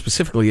she said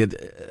specifically.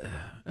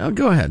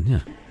 Go ahead. Yeah.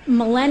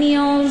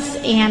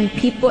 Millennials and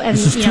people and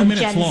Gen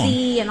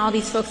Z and all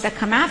these folks that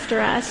come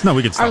after us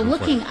are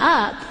looking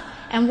up,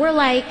 and we're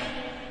like,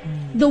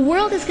 the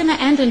world is going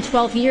to end in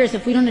 12 years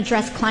if we don't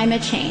address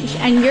climate change.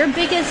 And your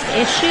biggest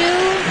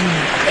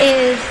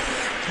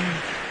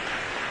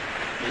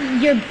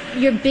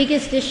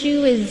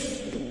issue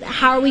is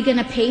how are we going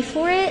to pay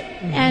for it?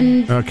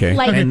 And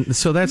and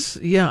so that's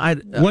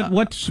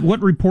what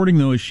reporting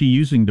though is she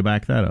using to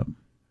back that up?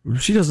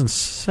 She doesn't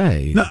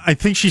say. No, I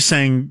think she's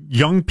saying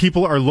young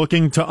people are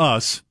looking to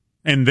us,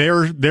 and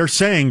they're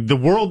saying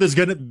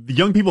the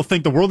young people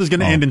think the world is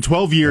going to end in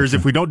 12 years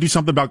if we don't do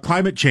something about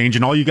climate change,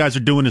 and all you guys are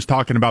doing is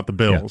talking about the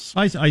bills.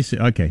 Yeah. I see.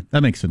 Okay, that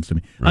makes sense to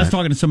me. Right. I was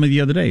talking to somebody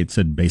the other day. It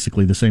said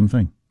basically the same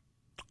thing.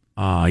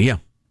 Yeah.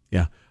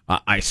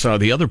 I saw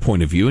the other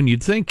point of view, and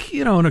you'd think,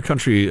 in a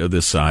country of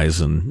this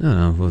size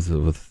and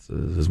with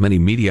as many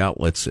media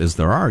outlets as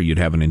there are, you'd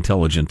have an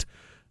intelligent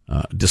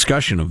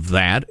discussion of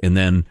that, and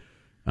then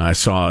I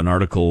saw an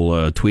article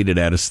tweeted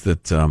at us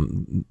that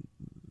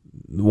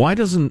why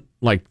doesn't,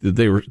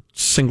 they were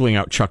singling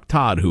out Chuck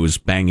Todd, who was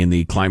banging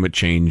the climate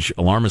change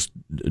alarmist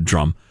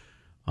drum.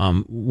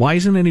 Why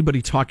isn't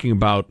anybody talking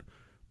about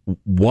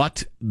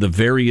what the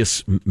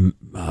various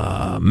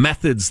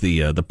methods,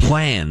 the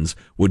plans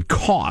would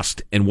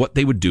cost and what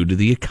they would do to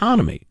the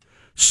economy?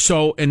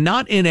 So, and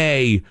not in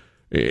a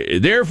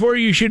therefore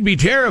you should be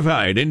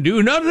terrified and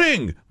do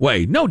nothing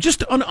way. No,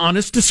 just an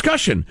honest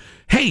discussion.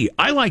 Hey,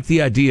 I like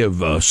the idea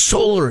of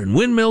solar and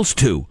windmills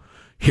too.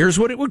 Here's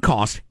what it would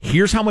cost.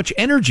 Here's how much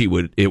energy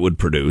it would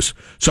produce.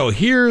 So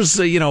here's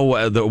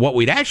what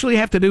we'd actually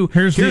have to do.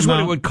 Here's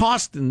what it would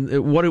cost and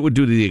what it would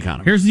do to the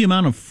economy. Here's the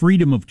amount of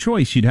freedom of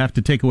choice you'd have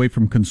to take away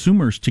from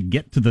consumers to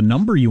get to the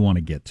number you want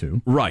to get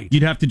to. Right.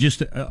 You'd have to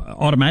just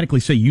automatically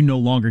say you no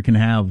longer can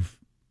have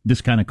this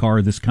kind of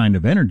car, this kind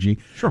of energy.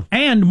 Sure.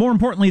 And more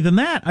importantly than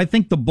that, I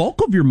think the bulk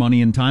of your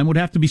money and time would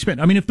have to be spent.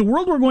 I mean, if the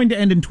world were going to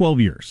end in 12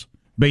 years,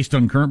 based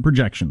on current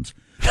projections,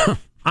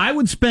 I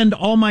would spend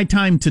all my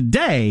time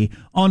today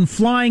on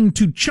flying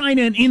to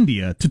China and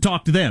India to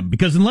talk to them,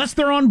 because unless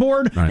they're on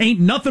board,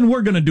 ain't nothing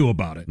we're going to do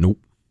about it. Nope.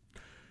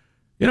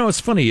 It's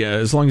funny,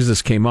 as long as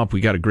this came up,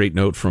 we got a great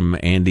note from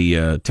Andy,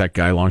 tech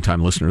guy,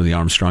 longtime listener to the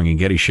Armstrong and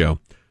Getty Show,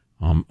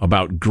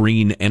 about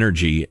green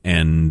energy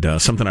and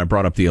something I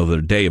brought up the other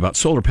day about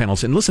solar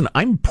panels. And listen,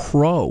 I'm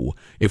pro.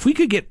 If we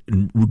could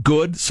get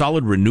good,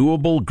 solid,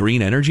 renewable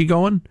green energy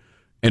going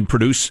and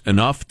produce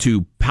enough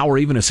to power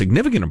even a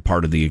significant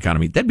part of the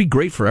economy, that'd be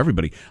great for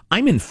everybody.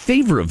 I'm in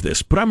favor of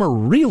this, but I'm a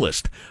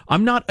realist.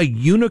 I'm not a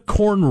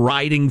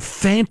unicorn-riding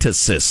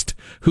fantasist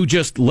who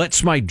just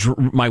lets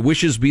my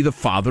wishes be the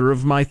father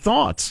of my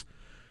thoughts.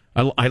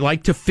 I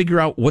like to figure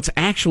out what's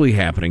actually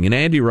happening. And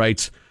Andy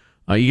writes,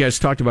 you guys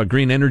talked about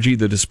green energy,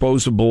 the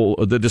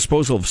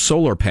disposal of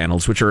solar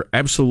panels, which are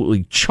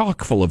absolutely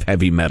chock full of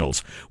heavy metals.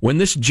 When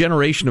this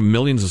generation of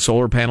millions of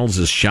solar panels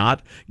is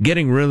shot,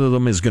 getting rid of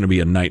them is going to be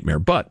a nightmare.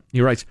 But,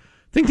 he writes,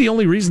 I think the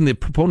only reason the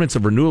proponents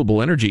of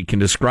renewable energy can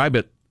describe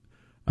it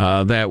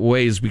that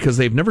way is because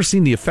they've never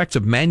seen the effects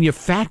of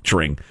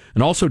manufacturing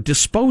and also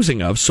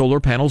disposing of solar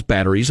panels,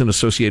 batteries, and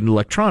associated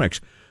electronics.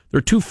 There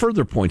are two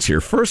further points here.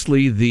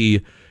 Firstly,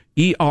 the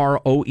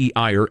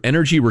EROEI, or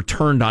energy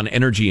returned on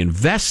energy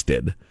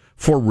invested,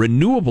 for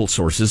renewable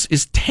sources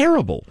is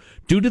terrible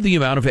due to the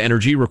amount of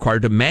energy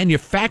required to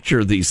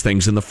manufacture these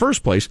things in the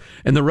first place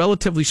and the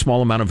relatively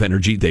small amount of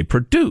energy they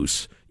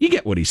produce. You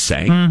get what he's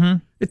saying. Mm-hmm.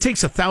 It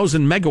takes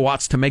 1,000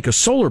 megawatts to make a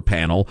solar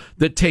panel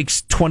that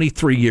takes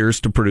 23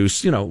 years to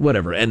produce,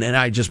 whatever. And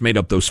I just made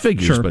up those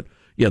figures, Sure. But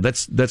yeah,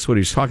 that's what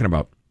he's talking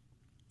about.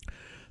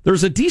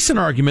 There's a decent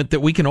argument that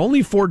we can only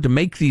afford to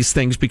make these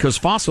things because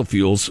fossil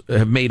fuels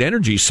have made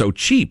energy so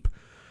cheap.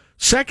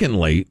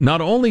 Secondly,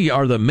 not only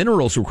are the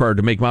minerals required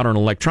to make modern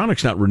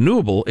electronics not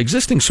renewable,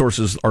 existing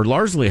sources are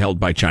largely held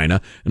by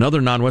China and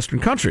other non-Western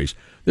countries.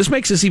 This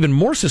makes us even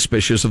more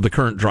suspicious of the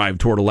current drive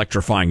toward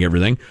electrifying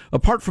everything.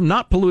 Apart from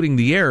not polluting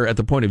the air at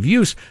the point of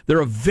use,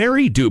 they're a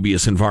very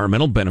dubious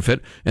environmental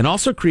benefit and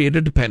also create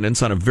a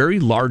dependence on a very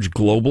large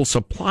global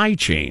supply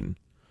chain.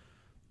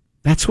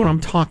 That's what I'm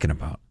talking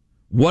about.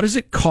 What does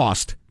it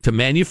cost to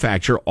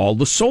manufacture all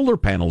the solar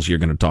panels you're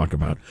going to talk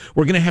about?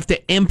 We're going to have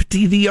to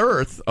empty the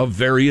earth of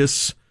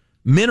various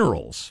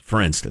minerals,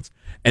 for instance.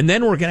 And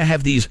then we're going to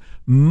have these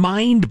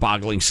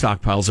mind-boggling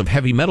stockpiles of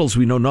heavy metals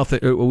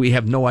we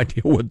have no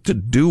idea what to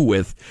do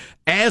with,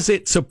 as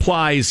it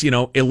supplies,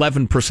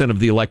 11% of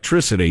the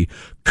electricity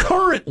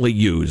currently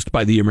used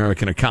by the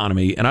American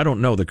economy. And I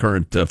don't know the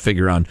current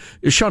figure on,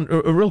 Sean,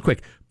 real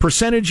quick,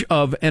 percentage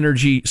of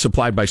energy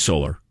supplied by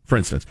solar, for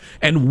instance.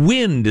 And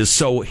wind is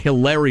so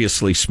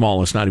hilariously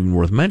small, it's not even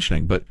worth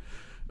mentioning. But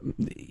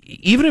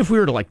even if we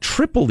were to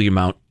triple the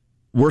amount,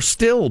 we're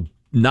still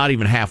not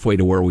even halfway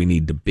to where we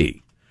need to be.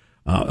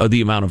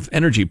 The amount of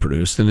energy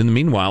produced. And in the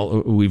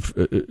meanwhile, we've,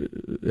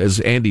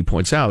 as Andy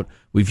points out,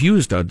 we've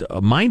used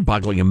a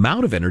mind-boggling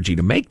amount of energy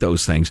to make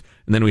those things,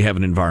 and then we have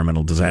an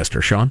environmental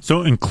disaster. Sean?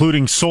 So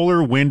including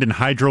solar, wind, and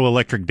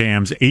hydroelectric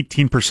dams,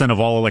 18%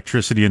 of all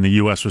electricity in the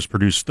U.S. was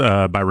produced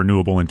by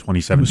renewable in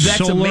 2017. That's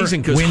solar,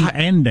 amazing. wind,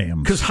 and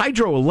dams. Because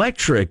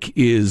hydroelectric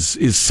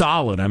is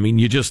solid. I mean,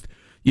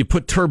 you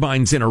put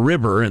turbines in a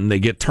river, and they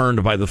get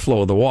turned by the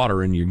flow of the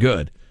water, and you're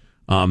good.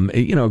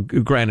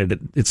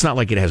 Granted, it's not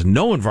like it has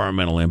no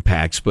environmental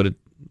impacts, but it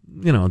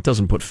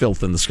doesn't put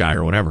filth in the sky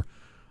or whatever.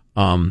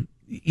 And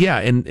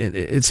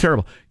it's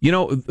terrible.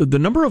 The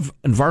number of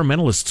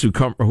environmentalists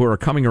who are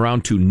coming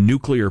around to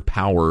nuclear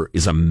power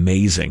is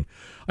amazing.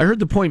 I heard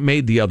the point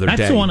made the other day.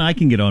 That's the one I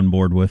can get on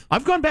board with.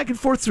 I've gone back and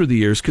forth through the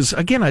years because,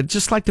 again, I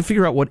just like to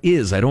figure out what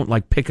is. I don't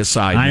pick a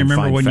side. I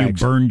remember when you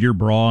burned your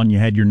bra and you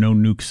had your no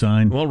nuke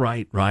sign. Well,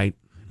 right.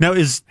 Now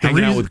is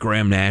hanging out with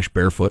Graham Nash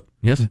barefoot.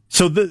 Yes.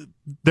 So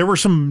there were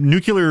some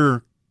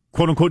nuclear,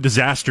 quote unquote,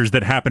 disasters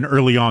that happened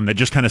early on that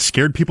just kind of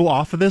scared people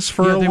off of this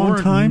for a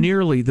long time.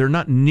 They're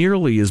not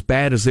nearly as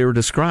bad as they were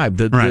described.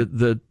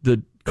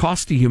 The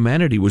cost to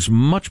humanity was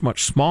much,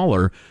 much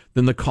smaller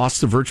than the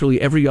cost of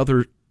virtually every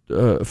other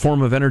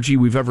form of energy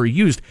we've ever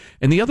used.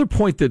 And the other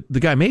point that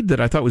the guy made that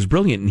I thought was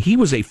brilliant, and he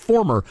was a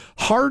former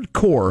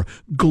hardcore,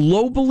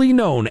 globally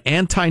known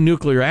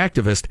anti-nuclear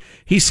activist,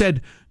 he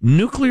said,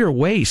 nuclear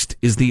waste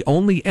is the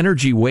only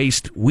energy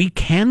waste we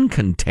can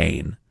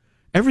contain.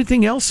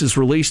 Everything else is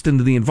released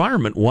into the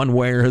environment one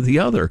way or the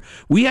other.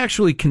 We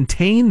actually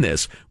contain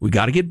this. We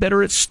got to get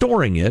better at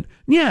storing it.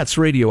 Yeah, it's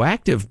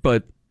radioactive,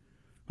 but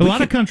a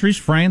lot of countries,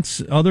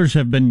 France, others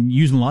have been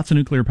using lots of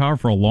nuclear power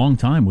for a long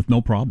time with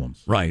no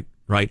problems. Right.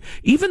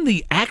 Even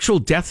the actual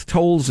death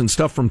tolls and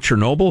stuff from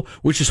Chernobyl,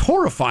 which is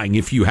horrifying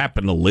if you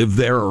happen to live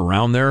there or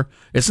around there.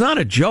 It's not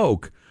a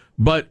joke,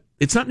 but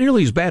it's not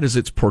nearly as bad as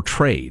it's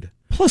portrayed.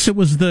 Plus, it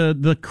was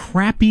the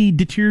crappy,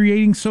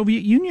 deteriorating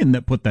Soviet Union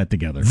that put that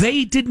together.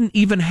 They didn't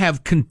even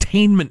have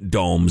containment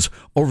domes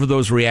over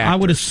those reactors. I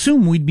would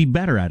assume we'd be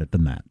better at it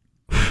than that.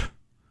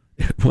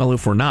 Well,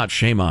 if we're not,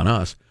 shame on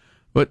us.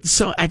 But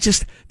so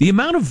the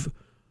amount of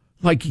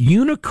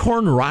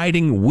unicorn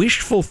riding,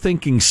 wishful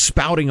thinking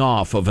spouting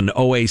off of an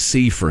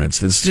OAC, for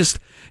instance,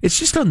 it's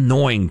just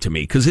annoying to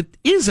me because it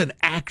is an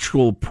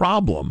actual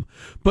problem.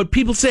 But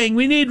people saying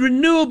we need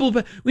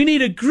renewable, we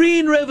need a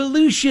green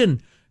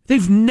revolution.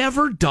 They've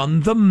never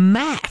done the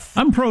math.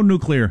 I'm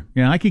pro-nuclear.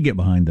 Yeah, I could get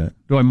behind that.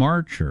 Do I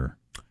march or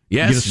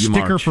yes, get a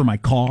sticker for my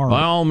car?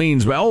 By all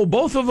means. Oh,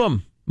 both of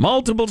them.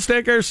 Multiple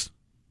stickers.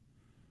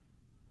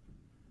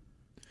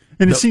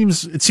 And it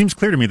seems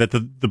clear to me that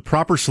the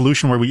proper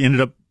solution where we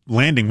ended up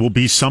landing will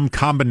be some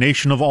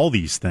combination of all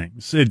these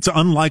things. It's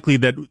unlikely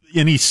that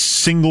any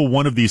single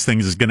one of these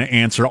things is going to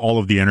answer all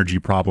of the energy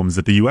problems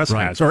that the U.S.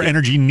 has, or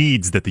energy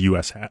needs that the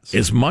U.S. has.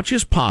 As much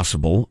as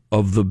possible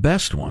of the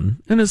best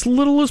one, and as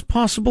little as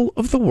possible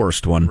of the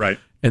worst one. Right.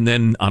 And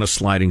then on a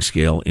sliding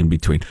scale in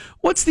between.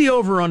 What's the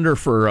over-under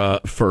for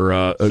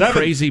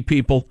crazy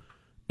people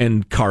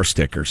and car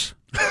stickers?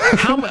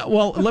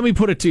 Well, let me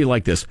put it to you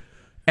like this.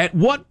 At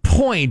what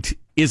point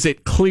is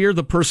it clear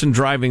the person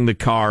driving the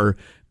car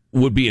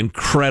would be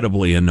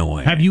incredibly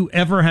annoying? Have you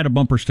ever had a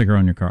bumper sticker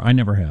on your car? I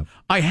never have.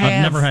 I've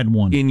never had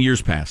one. In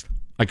years past.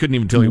 I couldn't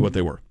even tell you what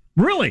they were.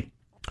 Really?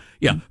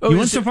 Yeah. You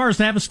went so far as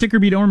to have a sticker,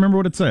 but you don't remember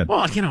what it said? Well,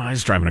 I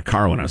was driving a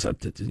car when I was up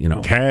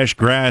to, Cash,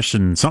 grass,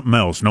 and something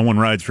else. No one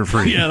rides for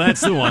free. Yeah,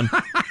 that's the one.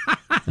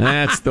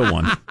 That's the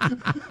one.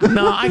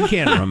 No, I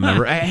can't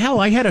remember. Hell,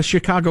 I had a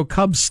Chicago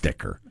Cubs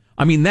sticker.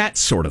 I mean, that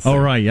sort of thing. Oh,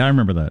 right. Yeah, I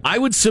remember that. I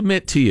would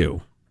submit to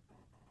you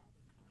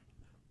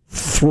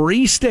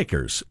 3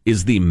 stickers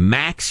is the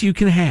max you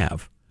can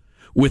have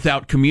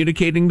without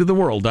communicating to the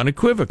world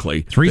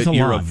unequivocally that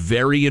you're a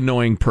very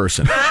annoying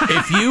person.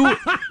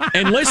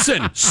 And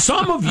listen,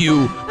 some of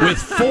you with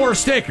 4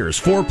 stickers,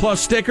 4+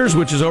 stickers,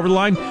 which is over the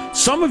line,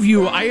 some of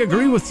you, I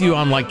agree with you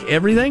on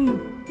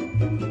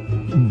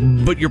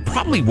everything, but you're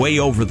probably way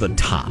over the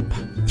top.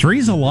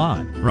 3's a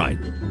lot. Right.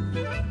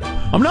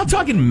 I'm not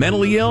talking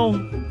mentally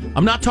ill.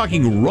 I'm not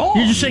talking wrong.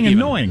 You're just saying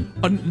annoying.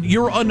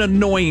 You're an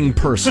annoying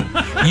person.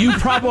 You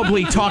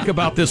probably talk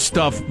about this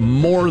stuff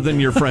more than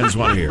your friends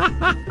want to hear.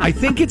 I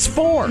think it's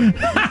 4.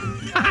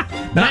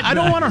 I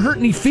don't want to hurt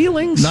any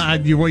feelings. I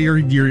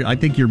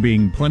think you're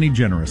being plenty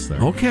generous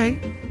there. Okay.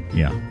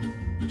 Yeah.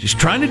 Just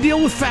trying to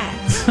deal with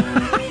facts.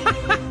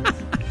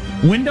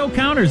 Window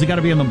counters, has it got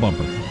to be on the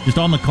bumper? Just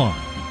on the car?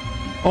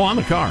 Oh, on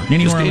the car.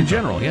 Anywhere just in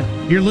general, yeah.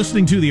 You're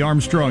listening to the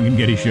Armstrong and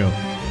Getty Show.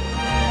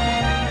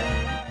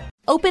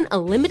 Open a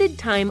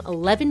limited-time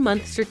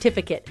 11-month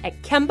certificate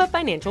at Kemba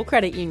Financial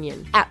Credit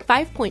Union. At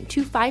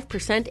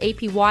 5.25%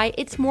 APY,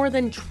 it's more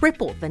than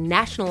triple the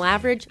national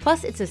average,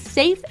 plus it's a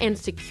safe and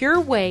secure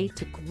way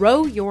to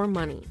grow your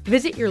money.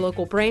 Visit your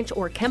local branch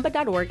or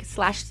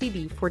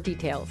kemba.org/cd for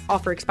details.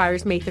 Offer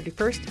expires May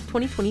 31st,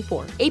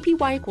 2024.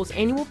 APY equals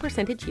annual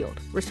percentage yield.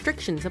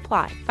 Restrictions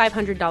apply.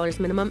 $500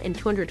 minimum and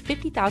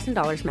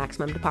 $250,000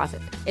 maximum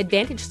deposit.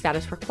 Advantage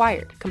status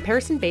required.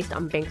 Comparison based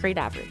on bank rate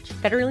average.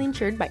 Federally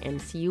insured by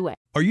NCUA.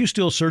 Are you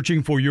still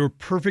searching for your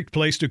perfect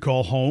place to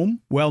call home?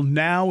 Well,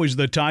 now is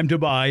the time to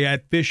buy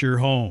at Fisher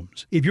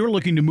Homes. If you're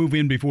looking to move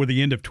in before the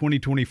end of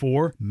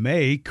 2024,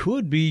 May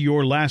could be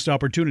your last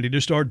opportunity to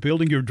start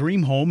building your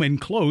dream home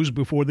and close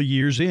before the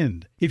year's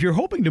end. If you're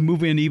hoping to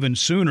move in even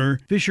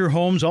sooner, Fisher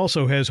Homes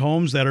also has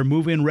homes that are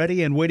move-in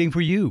ready and waiting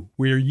for you,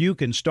 where you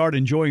can start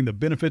enjoying the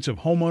benefits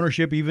of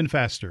homeownership even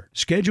faster.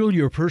 Schedule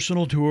your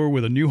personal tour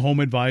with a new home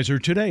advisor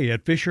today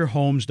at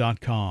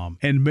FisherHomes.com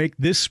and make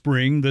this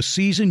spring the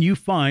season you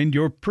find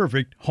your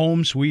perfect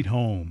home sweet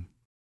home.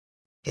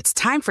 It's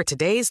time for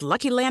today's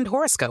Lucky Land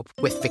horoscope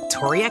with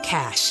Victoria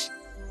Cash.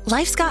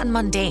 Life's gotten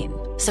mundane,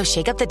 so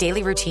shake up the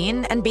daily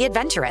routine and be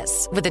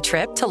adventurous with a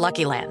trip to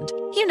Lucky Land.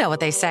 You know what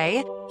they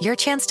say, your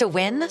chance to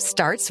win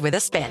starts with a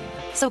spin.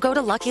 So go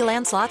to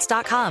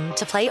LuckyLandSlots.com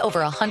to play over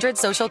 100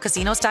 social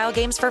casino-style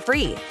games for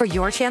free for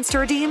your chance to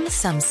redeem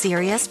some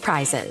serious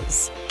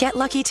prizes. Get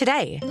lucky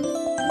today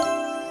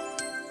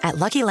at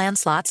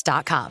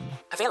LuckyLandSlots.com.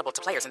 Available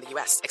to players in the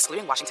U.S.,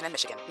 excluding Washington and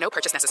Michigan. No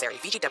purchase necessary.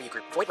 VGW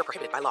Group. Void where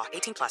prohibited by law.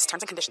 18+.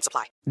 Terms and conditions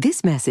apply.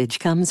 This message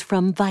comes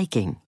from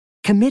Viking,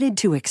 committed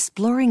to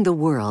exploring the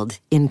world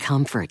in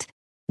comfort.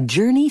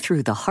 Journey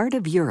through the heart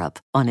of Europe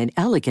on an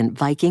elegant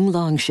Viking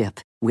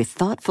longship with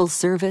thoughtful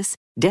service,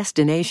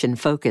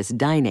 destination-focused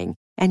dining,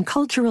 and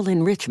cultural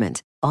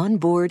enrichment on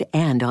board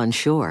and on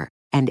shore.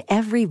 And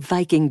every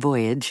Viking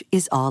voyage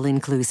is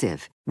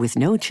all-inclusive, with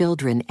no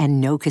children and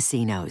no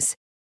casinos.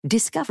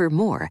 Discover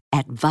more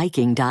at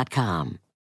Viking.com.